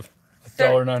expensive.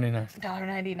 $1.99.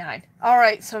 $1.99. All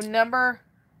right, so number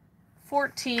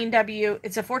 14W.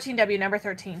 It's a 14W, number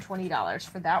 13, $20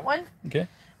 for that one. Okay.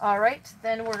 All right,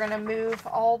 then we're going to move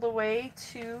all the way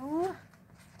to...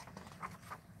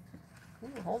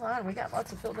 Ooh, hold on, we got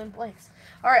lots of filled in blanks.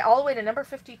 All right, all the way to number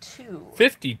 52.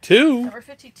 52? Number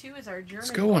 52 is our German Let's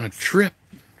go on a trip.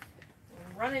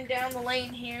 We're running down the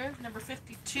lane here. Number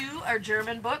 52 are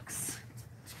German books.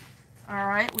 All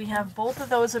right, we have both of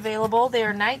those available. They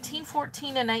are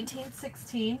 $19.14 and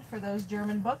 $19.16 for those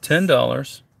German books.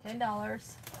 $10. $10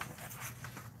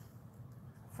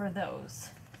 for those.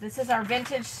 This is our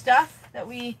vintage stuff that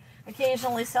we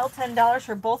occasionally sell. $10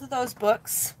 for both of those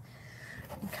books.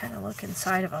 Kind of look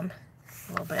inside of them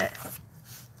a little bit.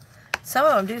 Some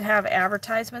of them do have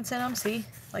advertisements in them, see,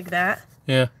 like that.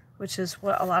 Yeah. Which is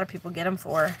what a lot of people get them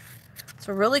for.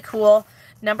 So really cool.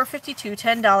 Number 52, $10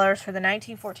 for the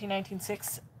 1914,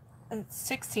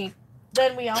 1916.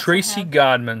 Then we also Tracy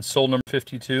Godman, sold number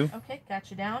 52. Okay,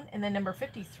 got you down. And then number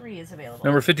 53 is available.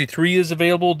 Number 53 is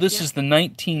available. This is the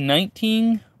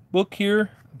 1919 book here.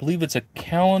 I believe it's a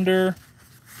calendar.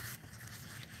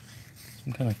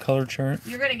 Some kind of color chart.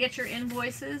 You're going to get your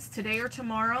invoices today or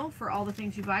tomorrow for all the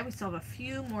things you buy. We still have a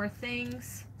few more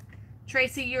things.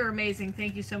 Tracy, you're amazing.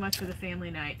 Thank you so much for the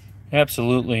family night.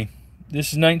 Absolutely.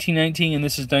 This is 1919 and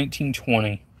this is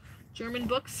 1920. German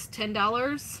books,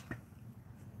 $10.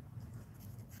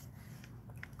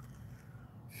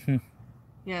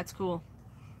 Yeah, it's cool.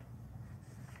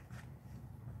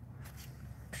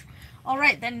 All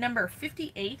right, then number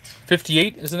 58.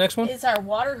 58 is the next one? Is our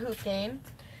water hoop game.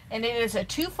 And it is a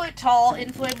 2-foot tall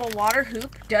inflatable water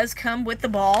hoop. Does come with the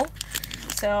ball.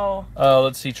 So.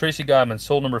 Let's see. Tracy Godman,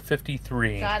 sold number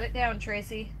 53. Got it down,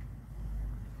 Tracy.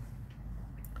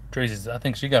 Tracy's, I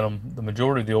think she got them, the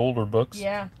majority of the older books.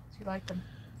 Yeah, she liked them.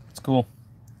 It's cool.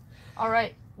 All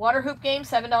right. Water hoop game,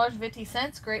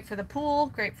 $7.50. Great for the pool.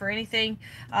 Great for anything.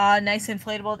 Nice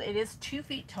inflatable. It is 2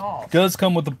 feet tall. Does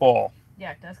come with the ball.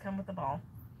 Yeah, it does come with the ball.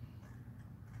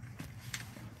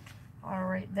 All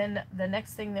right, then the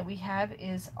next thing that we have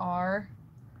is our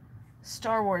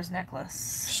Star Wars necklace.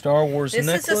 Star Wars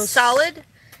necklace. This is a solid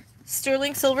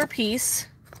sterling silver piece.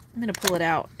 I'm going to pull it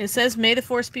out. It says, "May the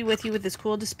Force be with you," with this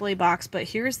cool display box. But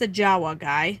here's the Jawa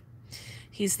guy.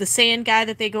 He's the sand guy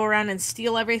that they go around and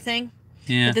steal everything.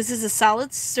 Yeah. But this is a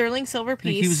solid sterling silver piece.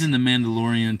 I think he was in The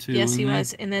Mandalorian, too. Yes, he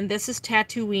was. And then this is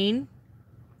Tatooine.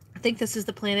 I think this is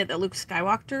the planet that Luke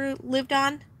Skywalker lived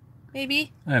on,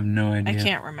 maybe? I have no idea. I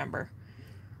can't remember.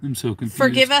 I'm so confused.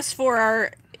 Forgive us for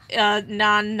our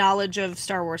non-knowledge of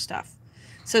Star Wars stuff.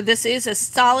 So this is a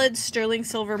solid sterling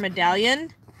silver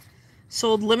medallion.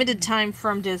 Sold limited time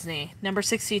from Disney. Number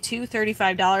 62,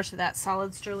 $35 for that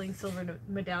solid sterling silver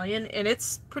medallion. And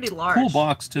it's pretty large. Cool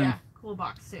box, too. Yeah, cool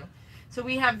box, too. So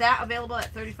we have that available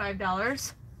at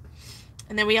 $35.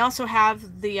 And then we also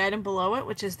have the item below it,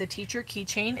 which is the teacher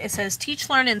keychain. It says Teach,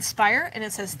 Learn, Inspire. And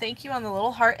it says thank you on the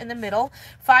little heart in the middle.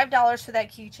 $5 for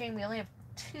that keychain. We only have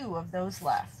 2 of those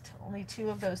left. Only 2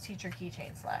 of those teacher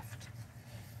keychains left.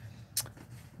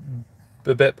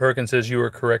 Babette Perkins says you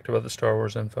were correct about the Star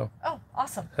Wars info. Oh,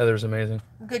 awesome. Heather's amazing.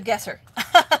 Good guesser.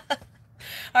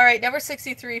 All right, number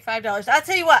 63, $5. I'll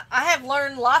tell you what, I have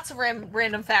learned lots of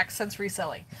random facts since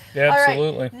reselling. Yeah,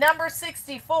 absolutely. All right, number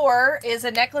 64 is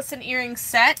a necklace and earring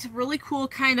set. Really cool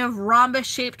kind of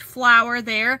rhombus-shaped flower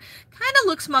there. Kind of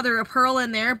looks mother of pearl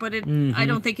in there, but I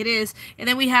don't think it is. And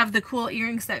then we have the cool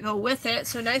earrings that go with it.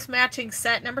 So nice matching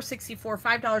set. Number 64,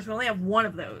 $5. We only have 1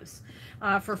 of those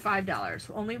for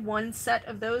 $5. Only 1 set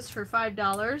of those for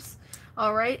 $5.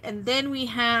 All right, and then we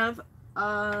have...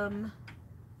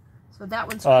 So that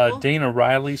one's cool. Dana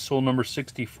Riley, sold number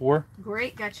 64.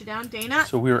 Great, got you down, Dana.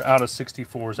 So we were out of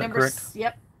 64, is that correct?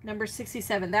 Yep, number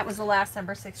 67. That was the last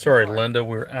number 64. Sorry, Linda,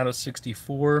 we're out of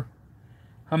 64.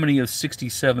 How many of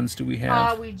 67s do we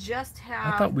have? We just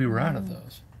have... I thought we were out of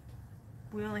those.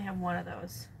 We only have 1 of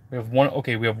those. We have 1.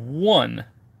 Okay, we have 1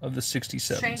 of the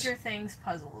 67s. Stranger Things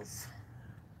puzzles.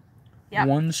 Yep.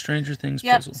 One Stranger Things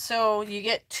puzzle. So you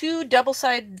get 2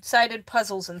 double-sided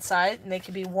puzzles inside, and they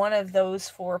can be one of those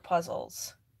 4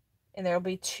 puzzles. And there'll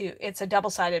be 2. It's a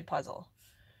double-sided puzzle.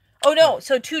 Oh, no.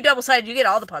 So 2 double-sided. You get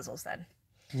all the puzzles then.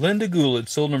 Linda Goulid,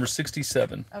 sold number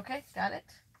 67. Okay, got it.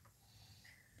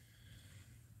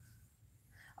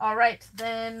 All right,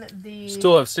 then the...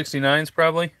 Still have 69s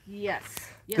probably? Yes.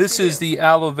 This is the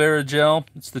aloe vera gel.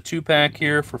 It's the 2-pack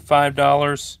here for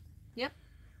 $5. Yep.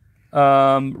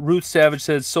 Ruth Savage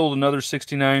said sold another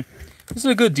 69. This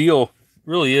is a good deal.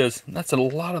 Really is. That's a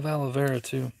lot of aloe vera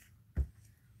too.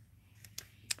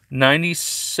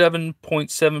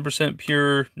 97.7%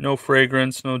 pure, no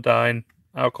fragrance, no dye,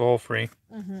 alcohol free.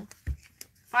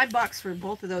 $5 for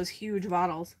both of those huge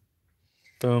bottles.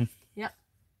 Boom. Yep.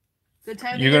 Good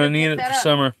time. You're gonna need it for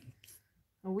summer.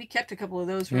 Well, we kept a couple of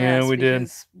those for us. Yeah, we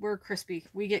did. We're crispy.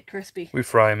 We get crispy. We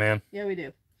fry, man. Yeah, we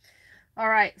do. All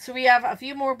right, so we have a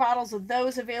few more bottles of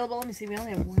those available. Let me see. We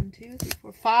only have 1, 2, 3,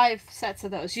 4, 5 sets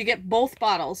of those. You get both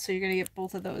bottles, so you're gonna get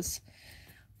both of those.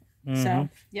 So,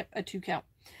 yep, a 2 count.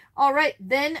 All right,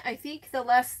 then I think the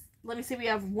last. Let me see. We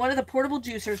have one of the portable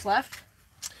juicers left.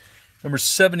 Number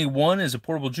 71 is a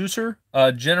portable juicer.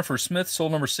 Jennifer Smith,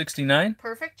 sold number 69.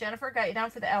 Perfect. Jennifer, got you down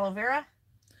for the aloe vera.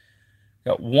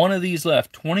 Got one of these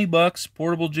left. $20,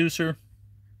 portable juicer.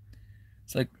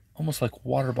 It's like almost like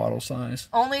water bottle size.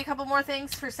 Only a couple more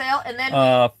things for sale, and then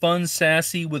Fun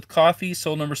Sassy with coffee,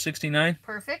 sold number 69.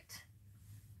 Perfect.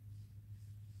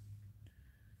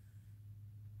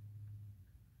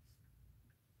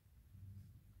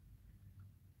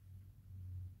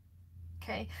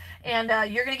 Okay, and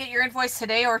you're going to get your invoice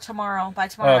today or tomorrow, by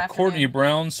tomorrow afternoon. Courtney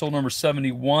Brown, sold number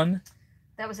 71.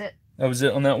 That was it. That was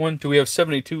it on that one. Do we have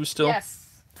 72 still?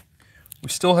 Yes. We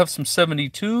still have some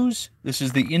 72s. This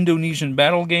is the Indonesian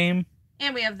battle game.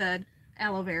 And we have the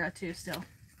aloe vera too still.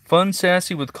 Fun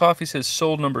Sassy with coffee says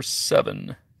sold number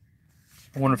 7.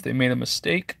 I wonder if they made a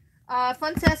mistake.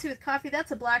 Fun Sassy with coffee,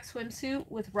 that's a black swimsuit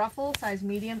with ruffle, size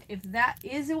medium. If that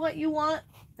is what you want,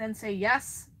 then say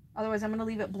yes. Otherwise, I'm going to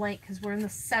leave it blank because we're in the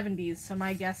 70s, so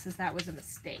my guess is that was a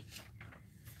mistake.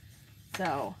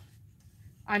 So,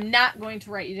 I'm not going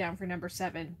to write you down for number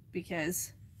 7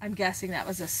 because I'm guessing that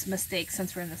was a mistake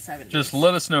since we're in the 70s. Just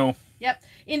let us know. Yep.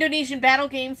 Indonesian battle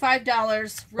game,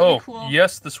 $5. Really cool. Oh,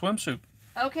 yes, the swimsuit.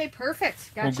 Okay,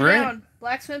 perfect. Got well, you great. down.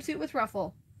 Black swimsuit with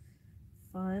ruffle.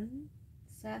 Fun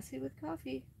Sassy with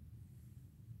coffee.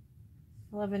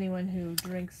 I love anyone who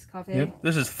drinks coffee. Yep.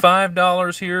 This is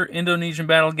 $5 here. Indonesian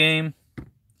battle game.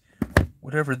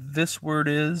 Whatever this word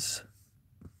is.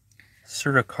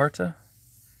 Surakarta.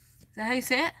 Is that how you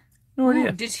say it? No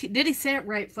idea. Did he say it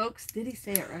right, folks? Did he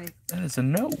say it right? That is a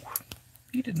no.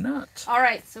 He did not. All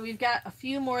right, so we've got a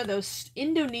few more of those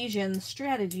Indonesian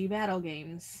strategy battle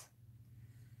games.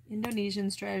 Indonesian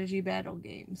strategy battle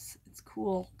games. It's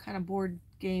cool, kind of board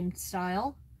game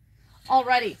style.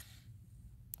 Alrighty.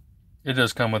 It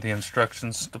does come with the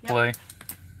instructions to play.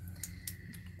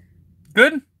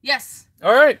 Good? Yes.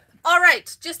 All right. All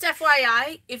right, just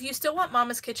FYI, if you still want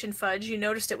Mama's Kitchen Fudge, you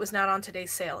noticed it was not on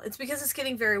today's sale. It's because it's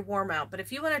getting very warm out, but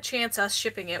if you want to chance us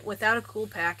shipping it without a cool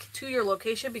pack to your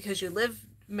location because you live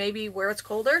maybe where it's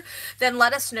colder, then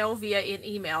let us know via an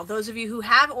email. Those of you who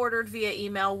have ordered via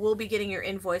email will be getting your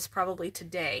invoice probably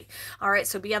today. All right,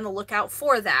 so be on the lookout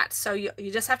for that. So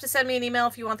you just have to send me an email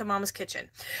if you want the Mama's Kitchen.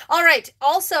 All right,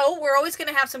 also, we're always going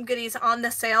to have some goodies on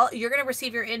the sale. You're going to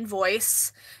receive your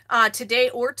invoice today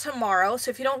or tomorrow.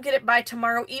 So if you don't get it by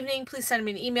tomorrow evening, please send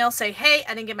me an email. Say, hey,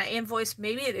 I didn't get my invoice.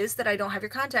 Maybe it is that I don't have your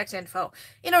contact info.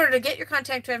 In order to get your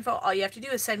contact info, all you have to do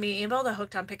is send me an email to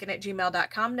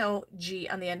hookedonpickin@gmail.com. No G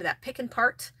on the end of that Pickin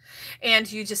part. And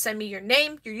you just send me your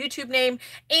name, your YouTube name,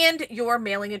 and your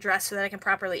mailing address so that I can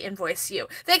properly invoice you.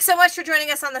 Thanks so much for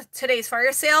joining us on today's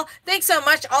fire sale. Thanks so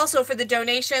much also for the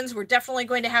donations. We're definitely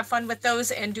going to have fun with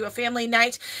those and do a family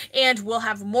night. And we'll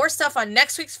have more stuff on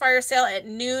next week's fire sale at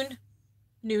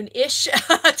noon-ish.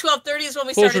 12:30 is when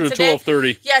we started today. Closer to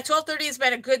 12:30. Yeah, 12:30 has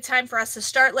been a good time for us to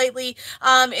start lately.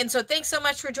 And so thanks so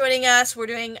much for joining us. We're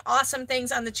doing awesome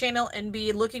things on the channel and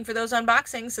be looking for those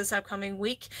unboxings this upcoming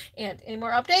week. And any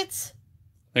more updates?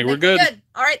 I think we're good.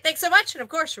 All right, thanks so much. And of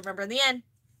course, remember in the end,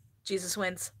 Jesus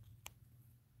wins.